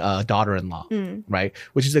with my daughter-in-law, right?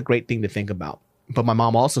 Which is a great thing to think about. But my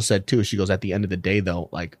mom also said too, she goes, at the end of the day though,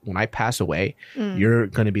 like when I pass away, you're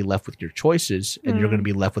going to be left with your choices and you're going to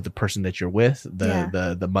be left with the person that you're with,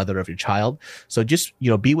 the mother of your child. So just,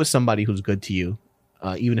 be with somebody who's good to you,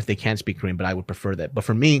 even if they can't speak Korean, but I would prefer that. But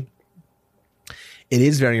for me, it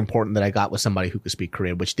is very important that I got with somebody who could speak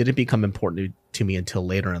Korean, which didn't become important to me until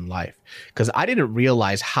later in life. Because I didn't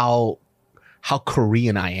realize how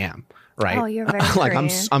Korean I am, right? Oh, you're very like Korean.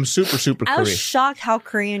 I'm super, super Korean. I was shocked how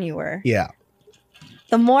Korean you were. Yeah.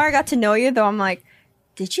 The more I got to know you, though, I'm like,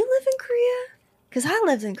 did you live in Korea? Because I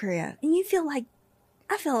lived in Korea. And you feel like,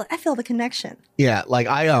 I feel the connection. Yeah, like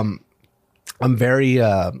I'm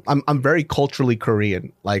very culturally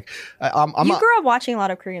Korean. Like You grew up watching a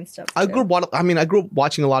lot of Korean stuff. I too. grew up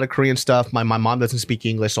watching a lot of Korean stuff. My mom doesn't speak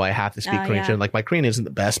English, so I have to speak Oh, Korean. yeah. Like my Korean isn't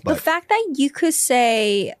the best, The but fact that you could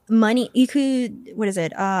say money, you could, what is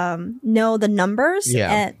it? Know the numbers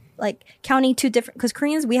Yeah. and like counting two different, because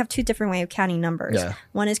Koreans, we have two different ways of counting numbers. Yeah.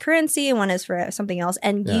 One is currency and one is for something else.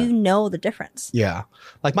 And Yeah. you know the difference. yeah,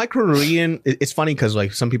 like my Korean, it's funny because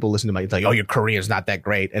like some people listen to my, it's like, oh, your Korean's not that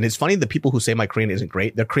great. And it's funny the people who say my Korean isn't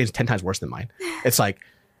great, their Korean's 10 times worse than mine. It's like,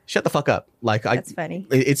 shut the fuck up. Like That's funny.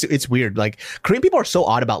 It's weird. Like Korean people are so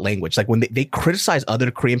odd about language. Like when they criticize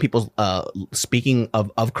other Korean people's speaking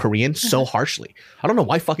of Korean so harshly. I don't know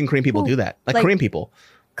why fucking Korean people do that. Like Korean people.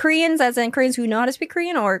 Koreans, as in Koreans who know how to speak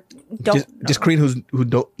Korean or don't Just know? Korean who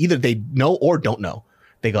don't, either they know or don't know.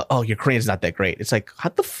 They go, oh, your Korean's not that great. It's like, how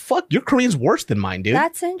the fuck? Your Korean's worse than mine, dude.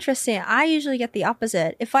 That's interesting. I usually get the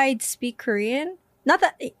opposite. If I speak Korean, not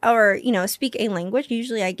that, or, speak a language,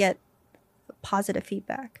 usually I get positive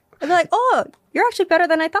feedback. I'd be like, oh, you're actually better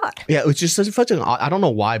than I thought. Yeah, it's just such an I don't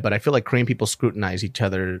know why, but I feel like Korean people scrutinize each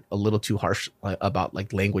other a little too harsh about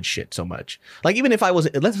like language shit so much. Like even if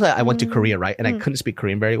let's say I went to Korea, right, and I couldn't speak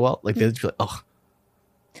Korean very well, like they'd feel like, oh,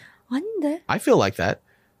 아닌데. I feel like that.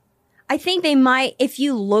 I think they might, if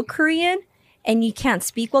you look Korean and you can't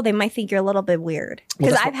speak well, they might think you're a little bit weird.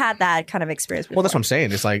 Because that's I've had that kind of experience before. Well, that's what I'm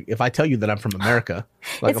saying. It's like if I tell you that I'm from America,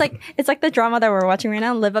 It's like the drama that we're watching right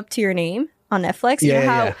now, Live Up to Your Name on Netflix. Yeah,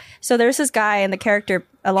 yeah. So there's this guy, and the character,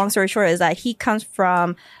 a long story short, is that he comes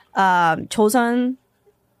from Joseon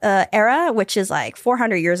era, which is like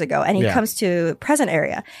 400 years ago, and he Yeah. comes to present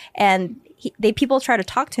area, and people try to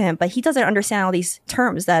talk to him, but he doesn't understand all these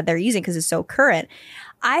terms that they're using because it's so current.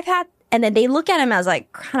 And then they look at him as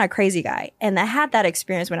like kind of crazy guy. And I had that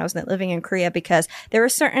experience when I was living in Korea because there were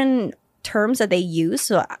certain terms that they use.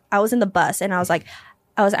 So I was in the bus and I was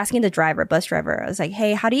asking the bus driver, I was like,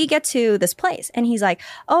 hey, how do you get to this place? And he's like,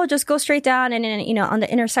 oh, just go straight down and then, on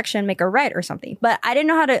the intersection, make a right or something. But I didn't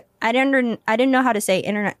know how to say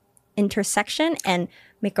intersection and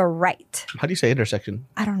make a right. how do you say intersection?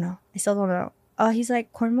 I don't know. I still don't know. Oh, he's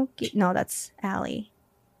like, 골목길. No, that's alley.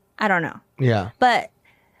 I don't know. Yeah, But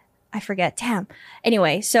I forget. Damn.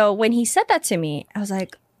 Anyway, so when he said that to me, I was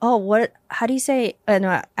like, oh, how do you say? No,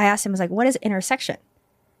 I asked him, I was like, what is intersection?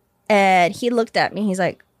 And he looked at me. He's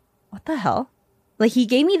like, what the hell? Like he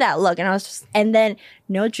gave me that look and then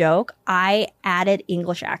no joke, I added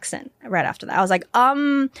English accent right after that. I was like,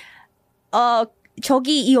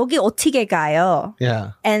 저기 여기 어떻게 가요?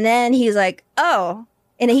 yeah. And then he's like, oh.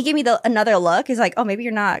 And then he gave me another look. He's like, oh, maybe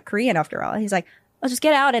you're not Korean after all. And he's like, oh, just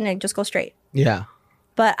get out and then just go straight. Yeah.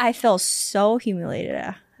 But I felt so humiliated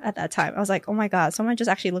at that time. I was like, oh my God, someone just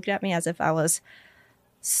actually looked at me as if I was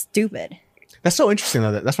stupid. That's so interesting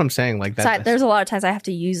though. That's what I'm saying. Like that. So there's a lot of times I have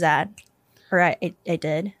to use that. Or I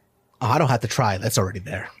did. Oh, I don't have to try. That's already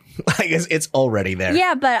there. Like it's already there.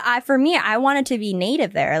 Yeah, but for me, I wanted to be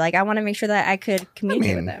native there. Like I want to make sure that I could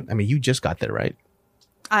communicate with them. I mean, you just got there, right?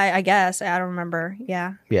 I guess. I don't remember.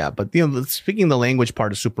 Yeah. Yeah, but speaking the language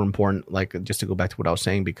part is super important. Like just to go back to what I was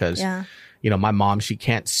saying, because Yeah. My mom, she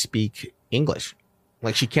can't speak English.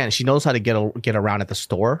 Like she can't. She knows how to get around at the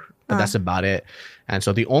store, but that's about it. And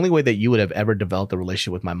so the only way that you would have ever developed a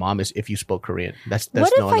relationship with my mom is if you spoke Korean. That's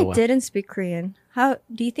What no if other I way. didn't speak Korean? How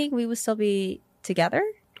do you think we would still be together?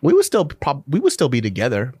 We would still be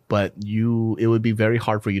together, but it would be very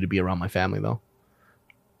hard for you to be around my family though.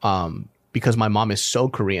 Because my mom is so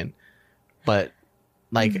Korean. But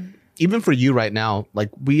like even for you right now, like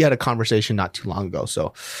we had a conversation not too long ago.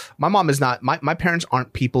 So my mom is not my parents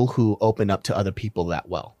aren't people who open up to other people that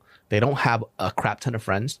well. They don't have a crap ton of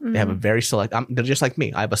friends. They have a very select they're just like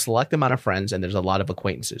me. I have a select amount of friends and there's a lot of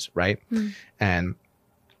acquaintances, right? And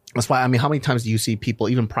that's why, I mean, how many times do you see people,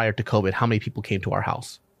 even prior to COVID, how many people came to our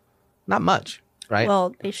house? Not much, right?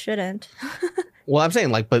 Well, they shouldn't. Well, I'm saying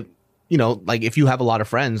like, but like if you have a lot of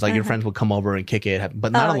friends, like your friends would come over and kick it,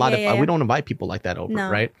 but not Oh, a lot yeah. we don't invite people like that over, No.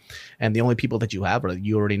 right? And the only people that you have are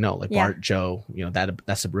you already know, like Yeah. Bart, Joe,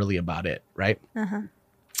 that's really about it, right? Uh-huh.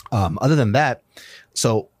 Other than that,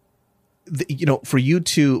 so for you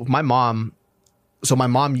to my mom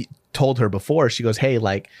told her before, she goes, hey,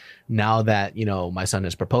 like now that my son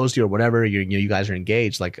has proposed to you or whatever, you guys are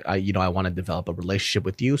engaged, like I want to develop a relationship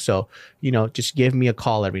with you, so just give me a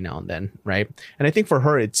call every now and then, right? And I think for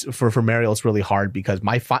her, it's for Mariel, it's really hard because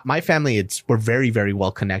my family, we're very, very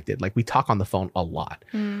well connected. Like we talk on the phone a lot,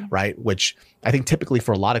 right? Which I think typically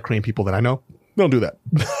for a lot of Korean people that I know, don't do that.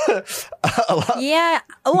 A lot. Yeah.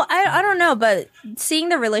 Well, I don't know, but seeing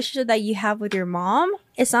the relationship that you have with your mom,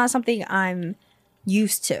 it's not something I'm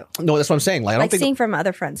used to. No, that's what I'm saying. Like, I don't Like think seeing from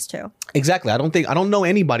other friends too. exactly. I don't know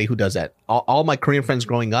anybody who does that. All my Korean friends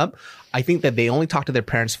growing up, I think that they only talk to their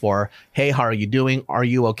parents for, hey, how are you doing? Are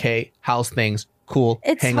you okay? How's things? Cool.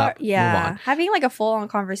 It's Hang hard, up. Move yeah. on. Having like a full on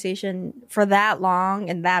conversation for that long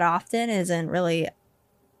and that often isn't really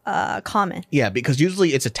common. Yeah, because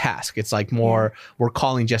usually it's a task. It's like more we're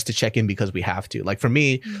calling just to check in because we have to. Like for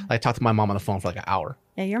me, I talk to my mom on the phone for like an hour.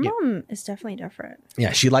 Yeah, your mom is definitely different.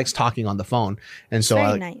 Yeah, she likes talking on the phone. And so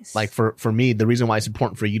Very nice. like for me, the reason why it's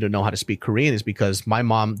important for you to know how to speak Korean is because my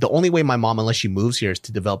mom, the only way my mom, unless she moves here, is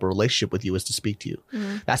to develop a relationship with you is to speak to you.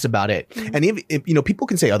 That's about it. And if you know, people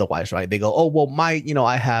can say otherwise, right? They go, oh, well,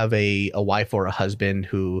 I have a wife or a husband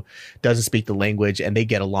who doesn't speak the language and they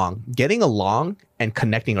get along. Getting along and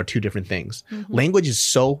connecting are two different things. Language is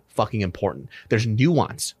so fucking important. There's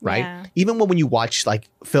nuance, right? Yeah. Even when you watch like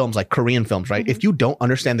films, like Korean films, right? If you don't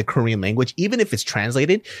understand the Korean language, even if it's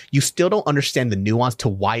translated, you still don't understand the nuance to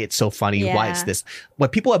why it's so funny, why it's this. When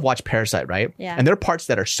people have watched Parasite, right? Yeah. And there are parts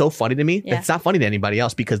that are so funny to me that Yeah. it's not funny to anybody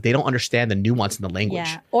else because they don't understand the nuance in the language.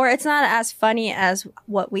 Yeah. Or it's not as funny as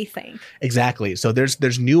what we think. Exactly. So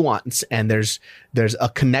there's nuance and there's a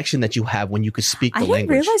connection that you have when you could speak the I didn't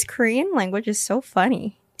language. realize Korean language is so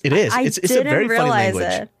funny. It is. I It's a didn't very funny realize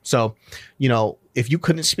language. it. So, you know, if you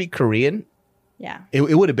couldn't speak Korean, Yeah. it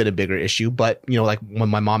would have been a bigger issue. But, you know, like when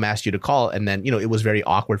my mom asked you to call and then, you know, it was very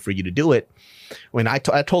awkward for you to do it. When I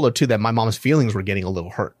told her too that my mom's feelings were getting a little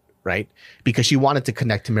hurt, right? Because she wanted to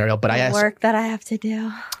connect to Mariel. But I asked, Work that I have to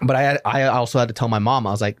do. but I also had to tell my mom,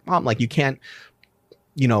 I was like, Mom, like you can't,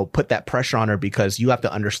 you know, put that pressure on her because you have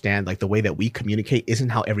to understand like the way that we communicate isn't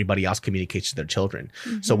how everybody else communicates to their children.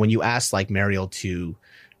 So when you ask like Mariel to,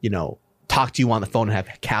 you know, talk to you on the phone and have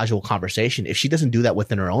casual conversation, if she doesn't do that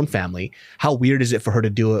within her own family, how weird is it for her to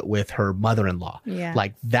do it with her mother-in-law? Yeah.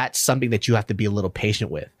 Like that's something that you have to be a little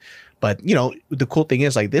patient with. But you know, the cool thing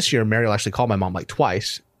is like this year, Mariel actually called my mom like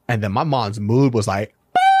twice. And then my mom's mood was like,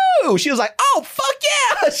 boo! She was like, oh, fuck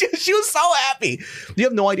yeah. She was so happy. You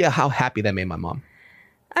have no idea how happy that made my mom.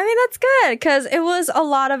 I mean, that's good because it was a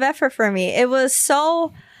lot of effort for me. It was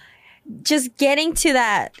so just getting to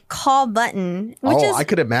that call button, which is I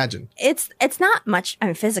could imagine. it's not much. I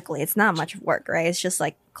mean, physically, it's not much work, right? It's just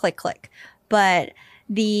like click, click. But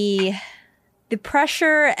the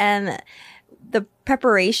pressure and the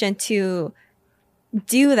preparation to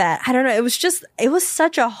do that, I don't know. It was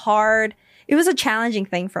such a hard. It was a challenging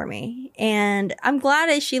thing for me. And I'm glad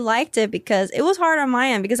that she liked it because it was hard on my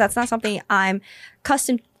end because that's not something I'm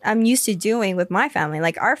used to doing with my family.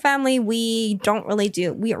 Like our family, we don't really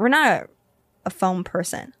do, we're not a phone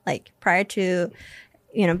person. Like prior to,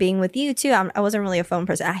 you know, being with you too, I wasn't really a phone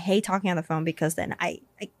person. I hate talking on the phone because then I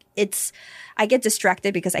get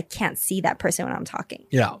distracted because I can't see that person when I'm talking.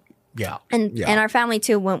 Yeah. Yeah. And our family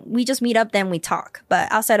too, when we just meet up, then we talk. But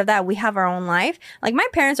outside of that, we have our own life. Like my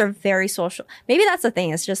parents are very social. Maybe that's the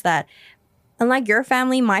thing. It's just that unlike your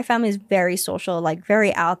family, my family is very social, like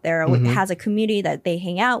very out there. It has a community that they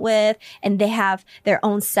hang out with and they have their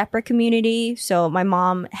own separate community. So my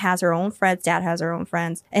mom has her own friends, dad has her own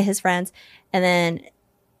friends and his friends. And then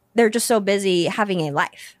they're just so busy having a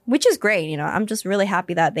life, which is great. You know, I'm just really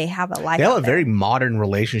happy that they have a life. They have out a there. very modern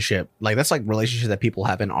relationship. Like that's like relationships that people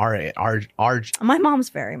have in our My mom's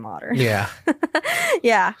very modern. yeah.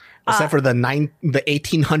 Yeah. Except for the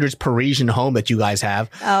 1800s Parisian home that you guys have.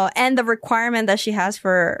 Oh, and the requirement that she has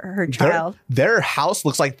for her child. Their house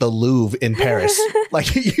looks like the Louvre in Paris.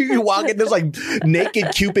 Like you walk in, there's like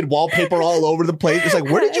naked Cupid wallpaper all over the place. It's like,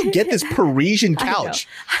 where did you get this Parisian couch?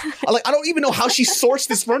 I don't even know how she sourced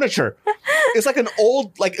this furniture. It's like an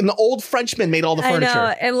old Frenchman made all the furniture. I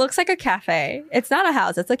know. It looks like a cafe. It's not a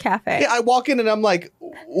house. It's a cafe. Yeah, I walk in and I'm like,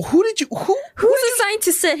 who's assigned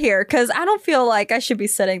to sit here? Because I don't feel like I should be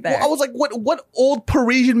sitting there. I was like, what old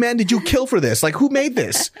Parisian man did you kill for this? Like, who made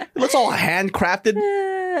this? It looks all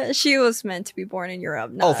handcrafted. She was meant to be born in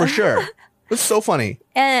Europe. No. Oh, for sure. It's so funny.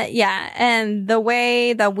 And the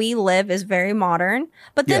way that we live is very modern.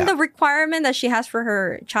 But then the requirement that she has for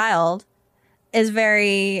her child is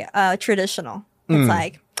very traditional. It's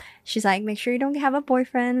like, she's like, make sure you don't have a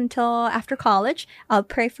boyfriend until after college. I'll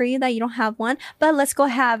pray for you that you don't have one. But let's go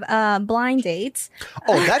have blind dates.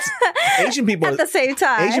 Oh, that's Asian people. At the same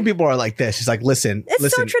time. Asian people are like this. She's like, listen.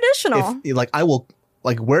 So traditional. If, I will,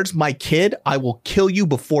 where's my kid? I will kill you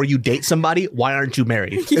before you date somebody. Why aren't you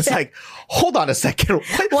married? It's like, hold on a second.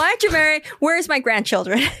 Why aren't you married? Where's my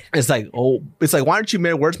grandchildren? It's like, why aren't you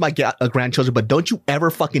married? Where's my grandchildren? But don't you ever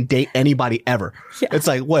fucking date anybody ever. Yeah. It's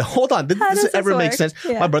like, wait, hold on. Does it ever make sense?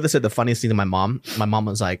 Yeah. My brother said the funniest thing to my mom. My mom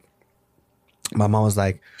was like,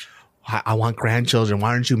 I want grandchildren. Why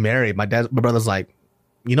aren't you married? My brother's like,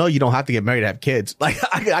 you know, you don't have to get married to have kids. Like,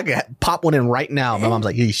 I could pop one in right now. My mom's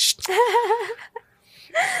like, yeesh.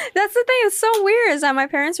 That's the thing. It's so weird is that my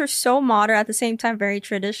parents were so modern at the same time, very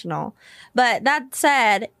traditional. But that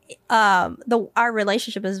said, our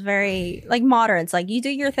relationship is very like modern. It's like you do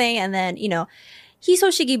your thing, and then you know,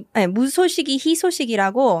 희소식이 아니, 무소식이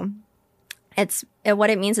희소식이라고. What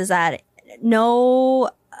it means is that no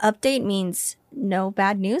update means no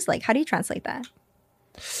bad news. Like, how do you translate that?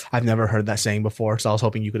 I've never heard that saying before, so I was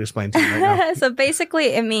hoping you could explain to me right now. So basically,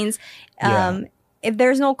 it means if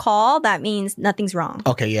there's no call, that means nothing's wrong.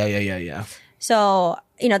 Okay, yeah. So,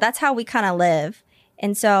 you know, that's how we kind of live.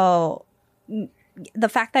 And so the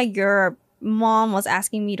fact that your mom was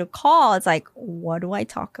asking me to call, it's like, what do I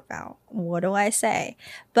talk about? What do I say?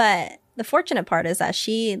 But the fortunate part is that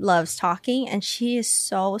she loves talking and she is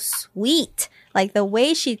so sweet. Like the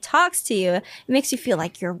way she talks to you, it makes you feel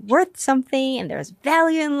like you're worth something and there's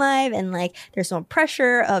value in life and like there's no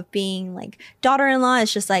pressure of being like daughter-in-law.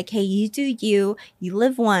 It's just like, hey, you do you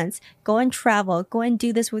live once, go and travel, go and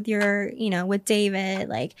do this with your, you know, with David,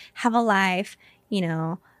 like have a life, you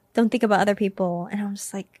know, don't think about other people. And I'm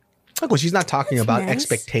just like, well, she's not talking about nice.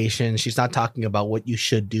 Expectations. She's not talking about what you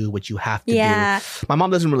should do, what you have to do. My mom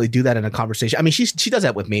doesn't really do that in a conversation. I mean, she does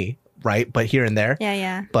that with me, right? But here and there.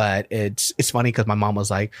 Yeah. But it's funny because my mom was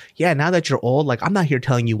like, yeah, now that you're old, like, I'm not here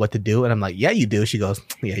telling you what to do. And I'm like, yeah, you do. She goes,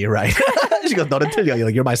 yeah, you're right. She goes, don't tell you. You're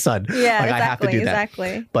like, you're my son. Yeah, like, exactly, I have to do that.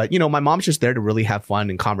 Exactly. But, you know, my mom's just there to really have fun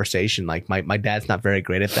and conversation. Like, my dad's not very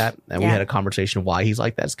great at that. And we had a conversation why he's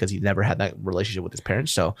like that. It's because he never had that relationship with his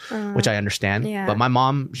parents. So, which I understand. Yeah. But my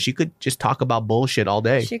mom, she could just talk about bullshit all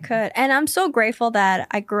day. She could. And I'm so grateful that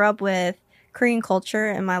I grew up with Korean culture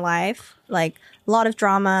in my life. Like a lot of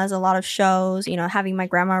dramas, a lot of shows, you know, having my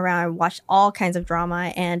grandma around, I watched all kinds of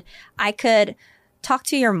drama and I could talk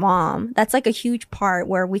to your mom. That's like a huge part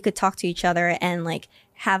where we could talk to each other and like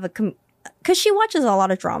have because she watches a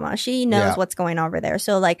lot of drama. She knows what's going on over there.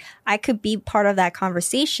 So like I could be part of that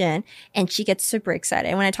conversation and she gets super excited.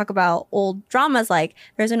 And when I talk about old dramas, like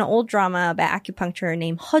there's an old drama about acupuncture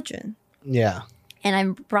named Hejun. Yeah. And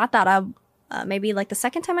I brought that up maybe like the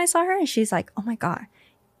second time I saw her and she's like, oh my God,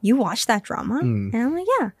 you watched that drama? And I'm like,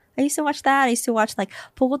 yeah, I used to watch that. I used to watch like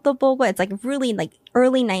보고도 보고. It's like really like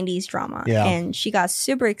early 90s drama. Yeah. And she got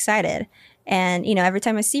super excited. And, you know, every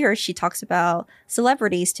time I see her, she talks about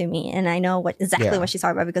celebrities to me. And I know exactly what she's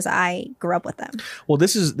talking about because I grew up with them. Well,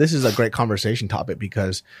 this is a great conversation topic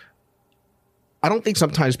because I don't think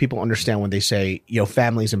sometimes people understand when they say, you know,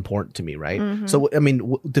 family is important to me, right? Mm-hmm. So, I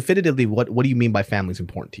mean, definitively, what do you mean by family is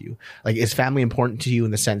important to you? Like, is family important to you in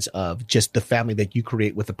the sense of just the family that you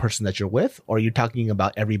create with the person that you're with? Or are you talking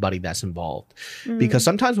about everybody that's involved? Mm-hmm. Because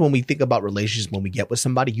sometimes when we think about relationships, when we get with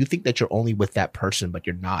somebody, you think that you're only with that person, but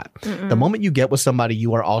you're not. Mm-mm. The moment you get with somebody,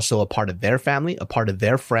 you are also a part of their family, a part of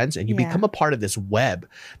their friends, and you become a part of this web,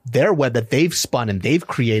 their web that they've spun and they've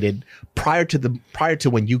created prior to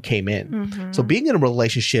when you came in. Mm-hmm. So being in a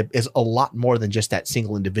relationship is a lot more than just that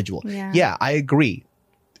single individual. Yeah, I agree.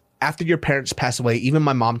 After your parents pass away, even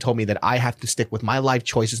my mom told me that I have to stick with my life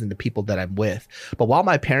choices and the people that I'm with. But while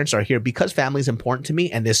my parents are here, because family is important to me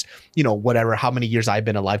and this, you know, whatever, how many years I've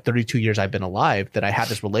been alive, 32 years I've been alive, that I have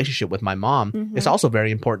this relationship with my mom, it's also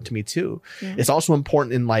very important to me too. Yeah. It's also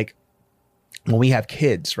important in like when we have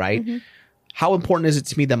kids, right? Mm-hmm. How important is it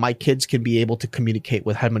to me that my kids can be able to communicate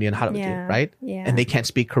with Halmoni and Halabji, right? Yeah. And they can't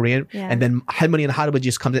speak Korean. Yeah. And then Halmoni and Halabji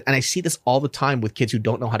just comes in. And I see this all the time with kids who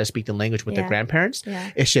don't know how to speak the language with their grandparents.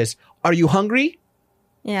 Yeah. It's just, are you hungry?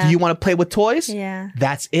 Yeah. Do you want to play with toys? Yeah.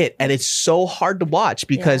 That's it. And it's so hard to watch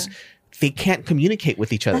because they can't communicate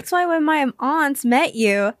with each other. That's why when my aunts met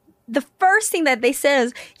you, the first thing that they said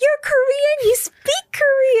is, you're Korean, you speak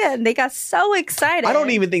Korean. They got so excited. I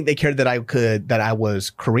don't even think they cared that I was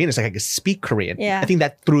Korean. It's like I could speak Korean. Yeah. I think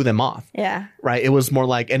that threw them off. Yeah. Right. It was more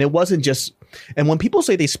like, and it wasn't just, and when people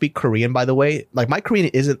say they speak Korean, by the way, like my Korean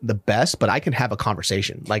isn't the best, but I can have a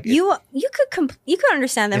conversation. Like you could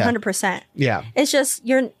understand them 100%. Yeah. It's just,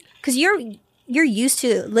 because you're used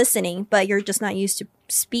to listening, but you're just not used to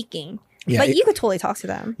speaking. Yeah, but you could totally talk to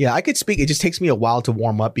them. Yeah, I could speak. It just takes me a while to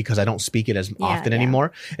warm up because I don't speak it as often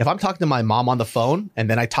anymore. If I'm talking to my mom on the phone and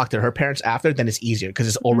then I talk to her parents after, then it's easier because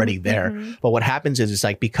it's already there. But what happens is it's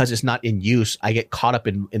like because it's not in use, I get caught up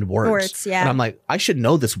in words. And I'm like, I should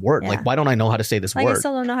know this word. Like, why don't I know how to say this word? I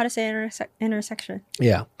still don't know how to say intersection.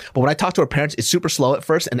 Yeah. But when I talk to her parents, it's super slow at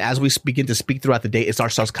first. And as we begin to speak throughout the day, it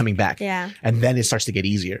starts coming back. Yeah. And then it starts to get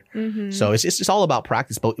easier. Mm-hmm. So it's just all about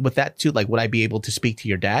practice. But with that too, like, would I be able to speak to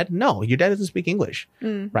your dad? No, your dad doesn't speak English.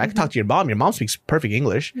 Right? I can talk to your mom. Your mom speaks perfect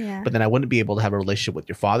English, but then I wouldn't be able to have a relationship with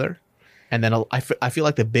your father. And then I feel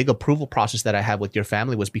like the big approval process that I had with your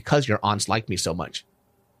family was because your aunts liked me so much.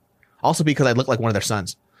 Also because I look like one of their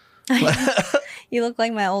sons. You look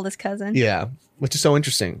like my oldest cousin. Yeah, which is so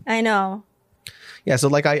interesting. I know. Yeah, so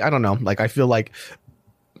like I don't know. Like I feel like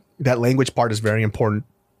that language part is very important.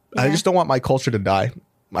 I just don't want my culture to die.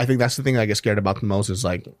 I think that's the thing I get scared about the most is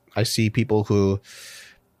like I see people who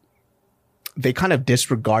they kind of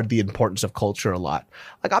disregard the importance of culture a lot.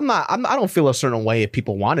 Like I don't feel a certain way if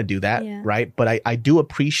people want to do that, right? But I do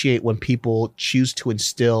appreciate when people choose to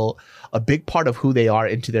instill a big part of who they are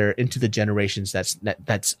into the generations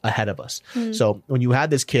that's ahead of us. So when you had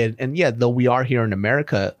this kid, and yeah, though we are here in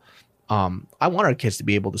America, I want our kids to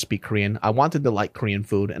be able to speak Korean. I want them to like Korean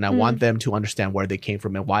food, and I want them to understand where they came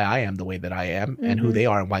from and why I am the way that I am and who they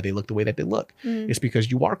are and why they look the way that they look. It's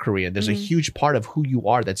because you are Korean. There's a huge part of who you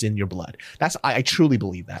are that's in your blood. I truly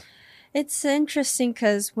believe that. It's interesting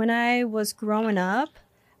because when I was growing up,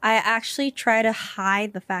 I actually tried to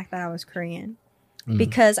hide the fact that I was Korean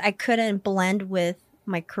because I couldn't blend with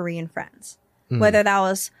my Korean friends, whether that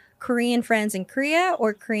was Korean friends in Korea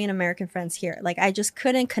or Korean American friends here. Like I just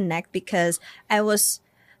couldn't connect because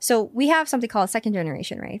so we have something called second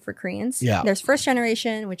generation, right? For Koreans. Yeah. There's first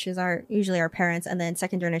generation, which is usually our parents, and then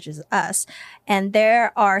second generation is us. And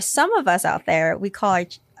there are some of us out there, we call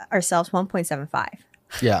ourselves 1.75.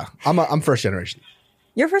 Yeah. I'm first generation.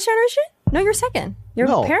 You're first generation? No, you're second. Your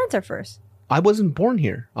No. parents are first. I wasn't born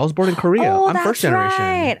here. I was born in Korea. Oh, I'm that's first generation.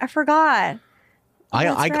 right. I forgot. I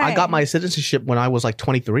right. got my citizenship when I was like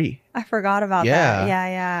 23. I forgot about Yeah. that.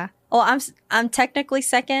 Yeah. Oh, I'm technically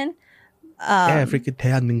second. Yeah, freaking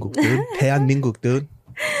대한민국, dude. 대한민국, dude.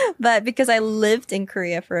 But because I lived in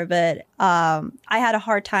Korea for a bit, I had a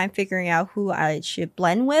hard time figuring out who I should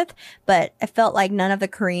blend with. But I felt like none of the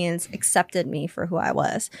Koreans accepted me for who I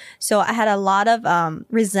was. So I had a lot of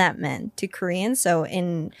resentment to Koreans. So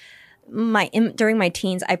during my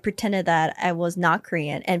teens, I pretended that I was not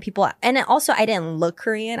Korean, and also I didn't look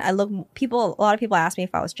Korean. A lot of people asked me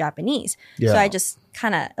if I was Japanese. Yeah. So I just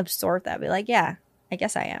kind of absorbed that, be like, yeah, I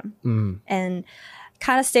guess I am, and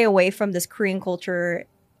kind of stay away from this Korean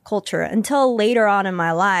culture until later on in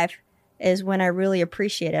my life is when I really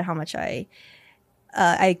appreciated how much I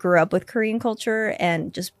grew up with Korean culture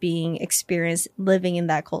and just being experienced living in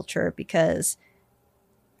that culture because.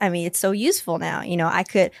 I mean, it's so useful now. You know,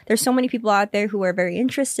 there's so many people out there who are very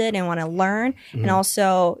interested and want to learn. And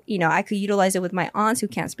also, you know, I could utilize it with my aunts who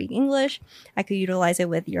can't speak English. I could utilize it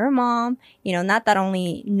with your mom, you know, not that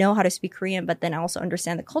only know how to speak Korean, but then also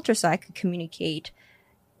understand the culture so I could communicate,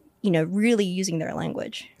 you know, really using their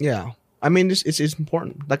language. Yeah. I mean, it's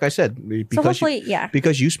important. Like I said,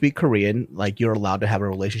 because you speak Korean, like you're allowed to have a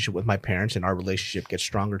relationship with my parents and our relationship gets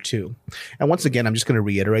stronger too. And once again, I'm just going to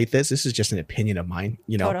reiterate this. This is just an opinion of mine.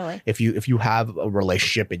 You know, Totally. if you have a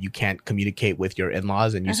relationship and you can't communicate with your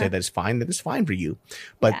in-laws and you say that it's fine, then it's fine for you.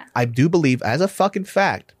 But I do believe as a fucking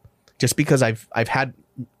fact, just because I've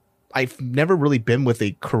never really been with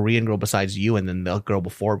a Korean girl besides you and then the girl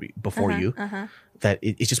before you, that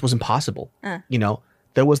it just wasn't possible. You know,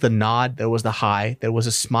 there was the nod, there was the hi, there was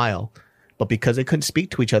a smile. But because they couldn't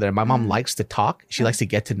speak to each other, and my mom likes to talk, she likes to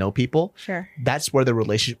get to know people. Sure. That's where the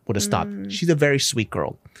relationship would have stopped. She's a very sweet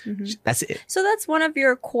girl. That's it. So that's one of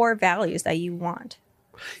your core values that you want.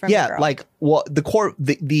 From a girl. Like, well, the core,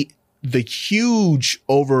 the huge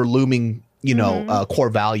overlooming, you know, core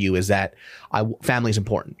value is that family is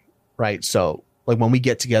important, right? So, like, when we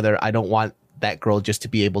get together, I don't want that girl just to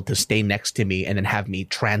be able to stay next to me and then have me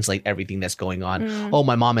translate everything that's going on. Oh,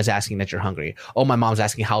 my mom is asking that you're hungry. Oh, my mom's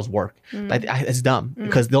asking how's work. It's dumb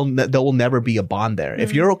because there will never be a bond there.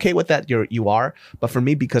 If you're okay with that, you are. But for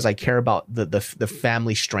me, because I care about the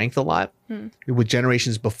family strength a lot with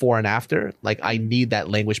generations before and after, like I need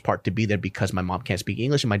that language part to be there because my mom can't speak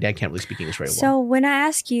English and my dad can't really speak English very well. So when I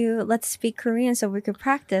ask you, let's speak Korean so we could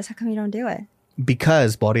practice, how come you don't do it?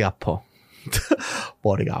 Because 머리 아파.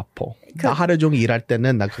 머리가 아파. 나 하루 종일 일할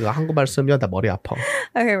때는 나 그거 한국말 쓰면 나 머리 아파.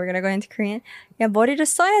 Okay, we're gonna go into Korean. 야, 머리를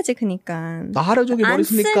써야지, 그니까. 나 하루 종일 머리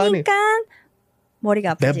쓰니까.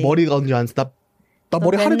 머리가 아프지. 내 머리가 언제 안 써? 나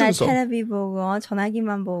머리 하루 종일 써. 맨날 테레비 보고,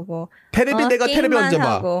 전화기만 보고. 테레비 내가 테레비 언제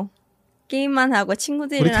봐? 게임만 하고,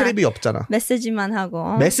 친구들이랑. 우리 테레비 없잖아. 메시지만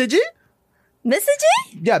하고. 메시지? 메시지?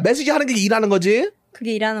 야, 메시지 하는 게 일하는 거지?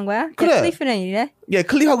 그게 일하는 거야? 그래. 클리프는 일해? 예,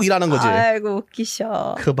 클릭하고 일하는 거지. 아이고,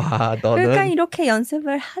 웃기셔. 그 봐, 너는. 그러니까 이렇게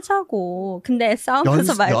연습을 하자고. 근데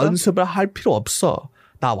싸우면서 말고. 연습을 할 필요 없어.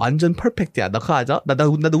 나 완전 퍼펙트야. 너 그거 알아? 나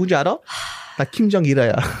누군지 알아? 나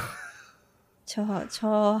김정일아야. 저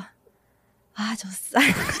쌀.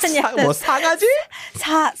 뭐 사가지?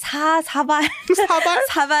 사발?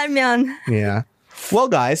 사발면. Yeah. Well,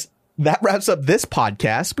 guys, that wraps up this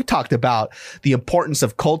podcast. We talked about the importance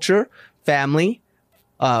of culture, family,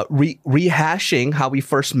 rehashing how we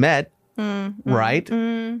first met, right?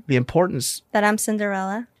 The importance. That I'm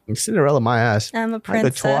Cinderella. Cinderella, my ass. I'm a I got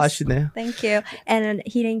princess. in there. Thank you. And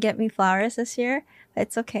he didn't get me flowers this year.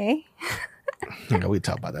 It's okay. Okay, we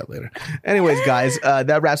talk about that later. Anyways, guys,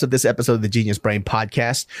 that wraps up this episode of the Genius Brain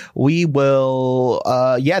podcast. We will,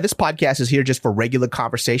 this podcast is here just for regular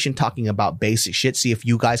conversation, talking about basic shit. See if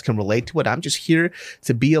you guys can relate to it. I'm just here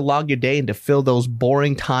to be along your day and to fill those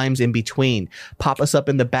boring times in between. Pop us up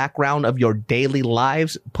in the background of your daily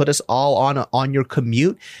lives. Put us all on your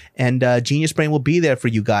commute, and Genius Brain will be there for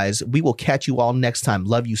you guys. We will catch you all next time.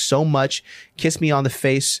 Love you so much. Kiss me on the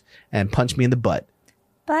face and punch me in the butt.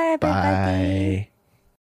 Bye, everybody. Bye.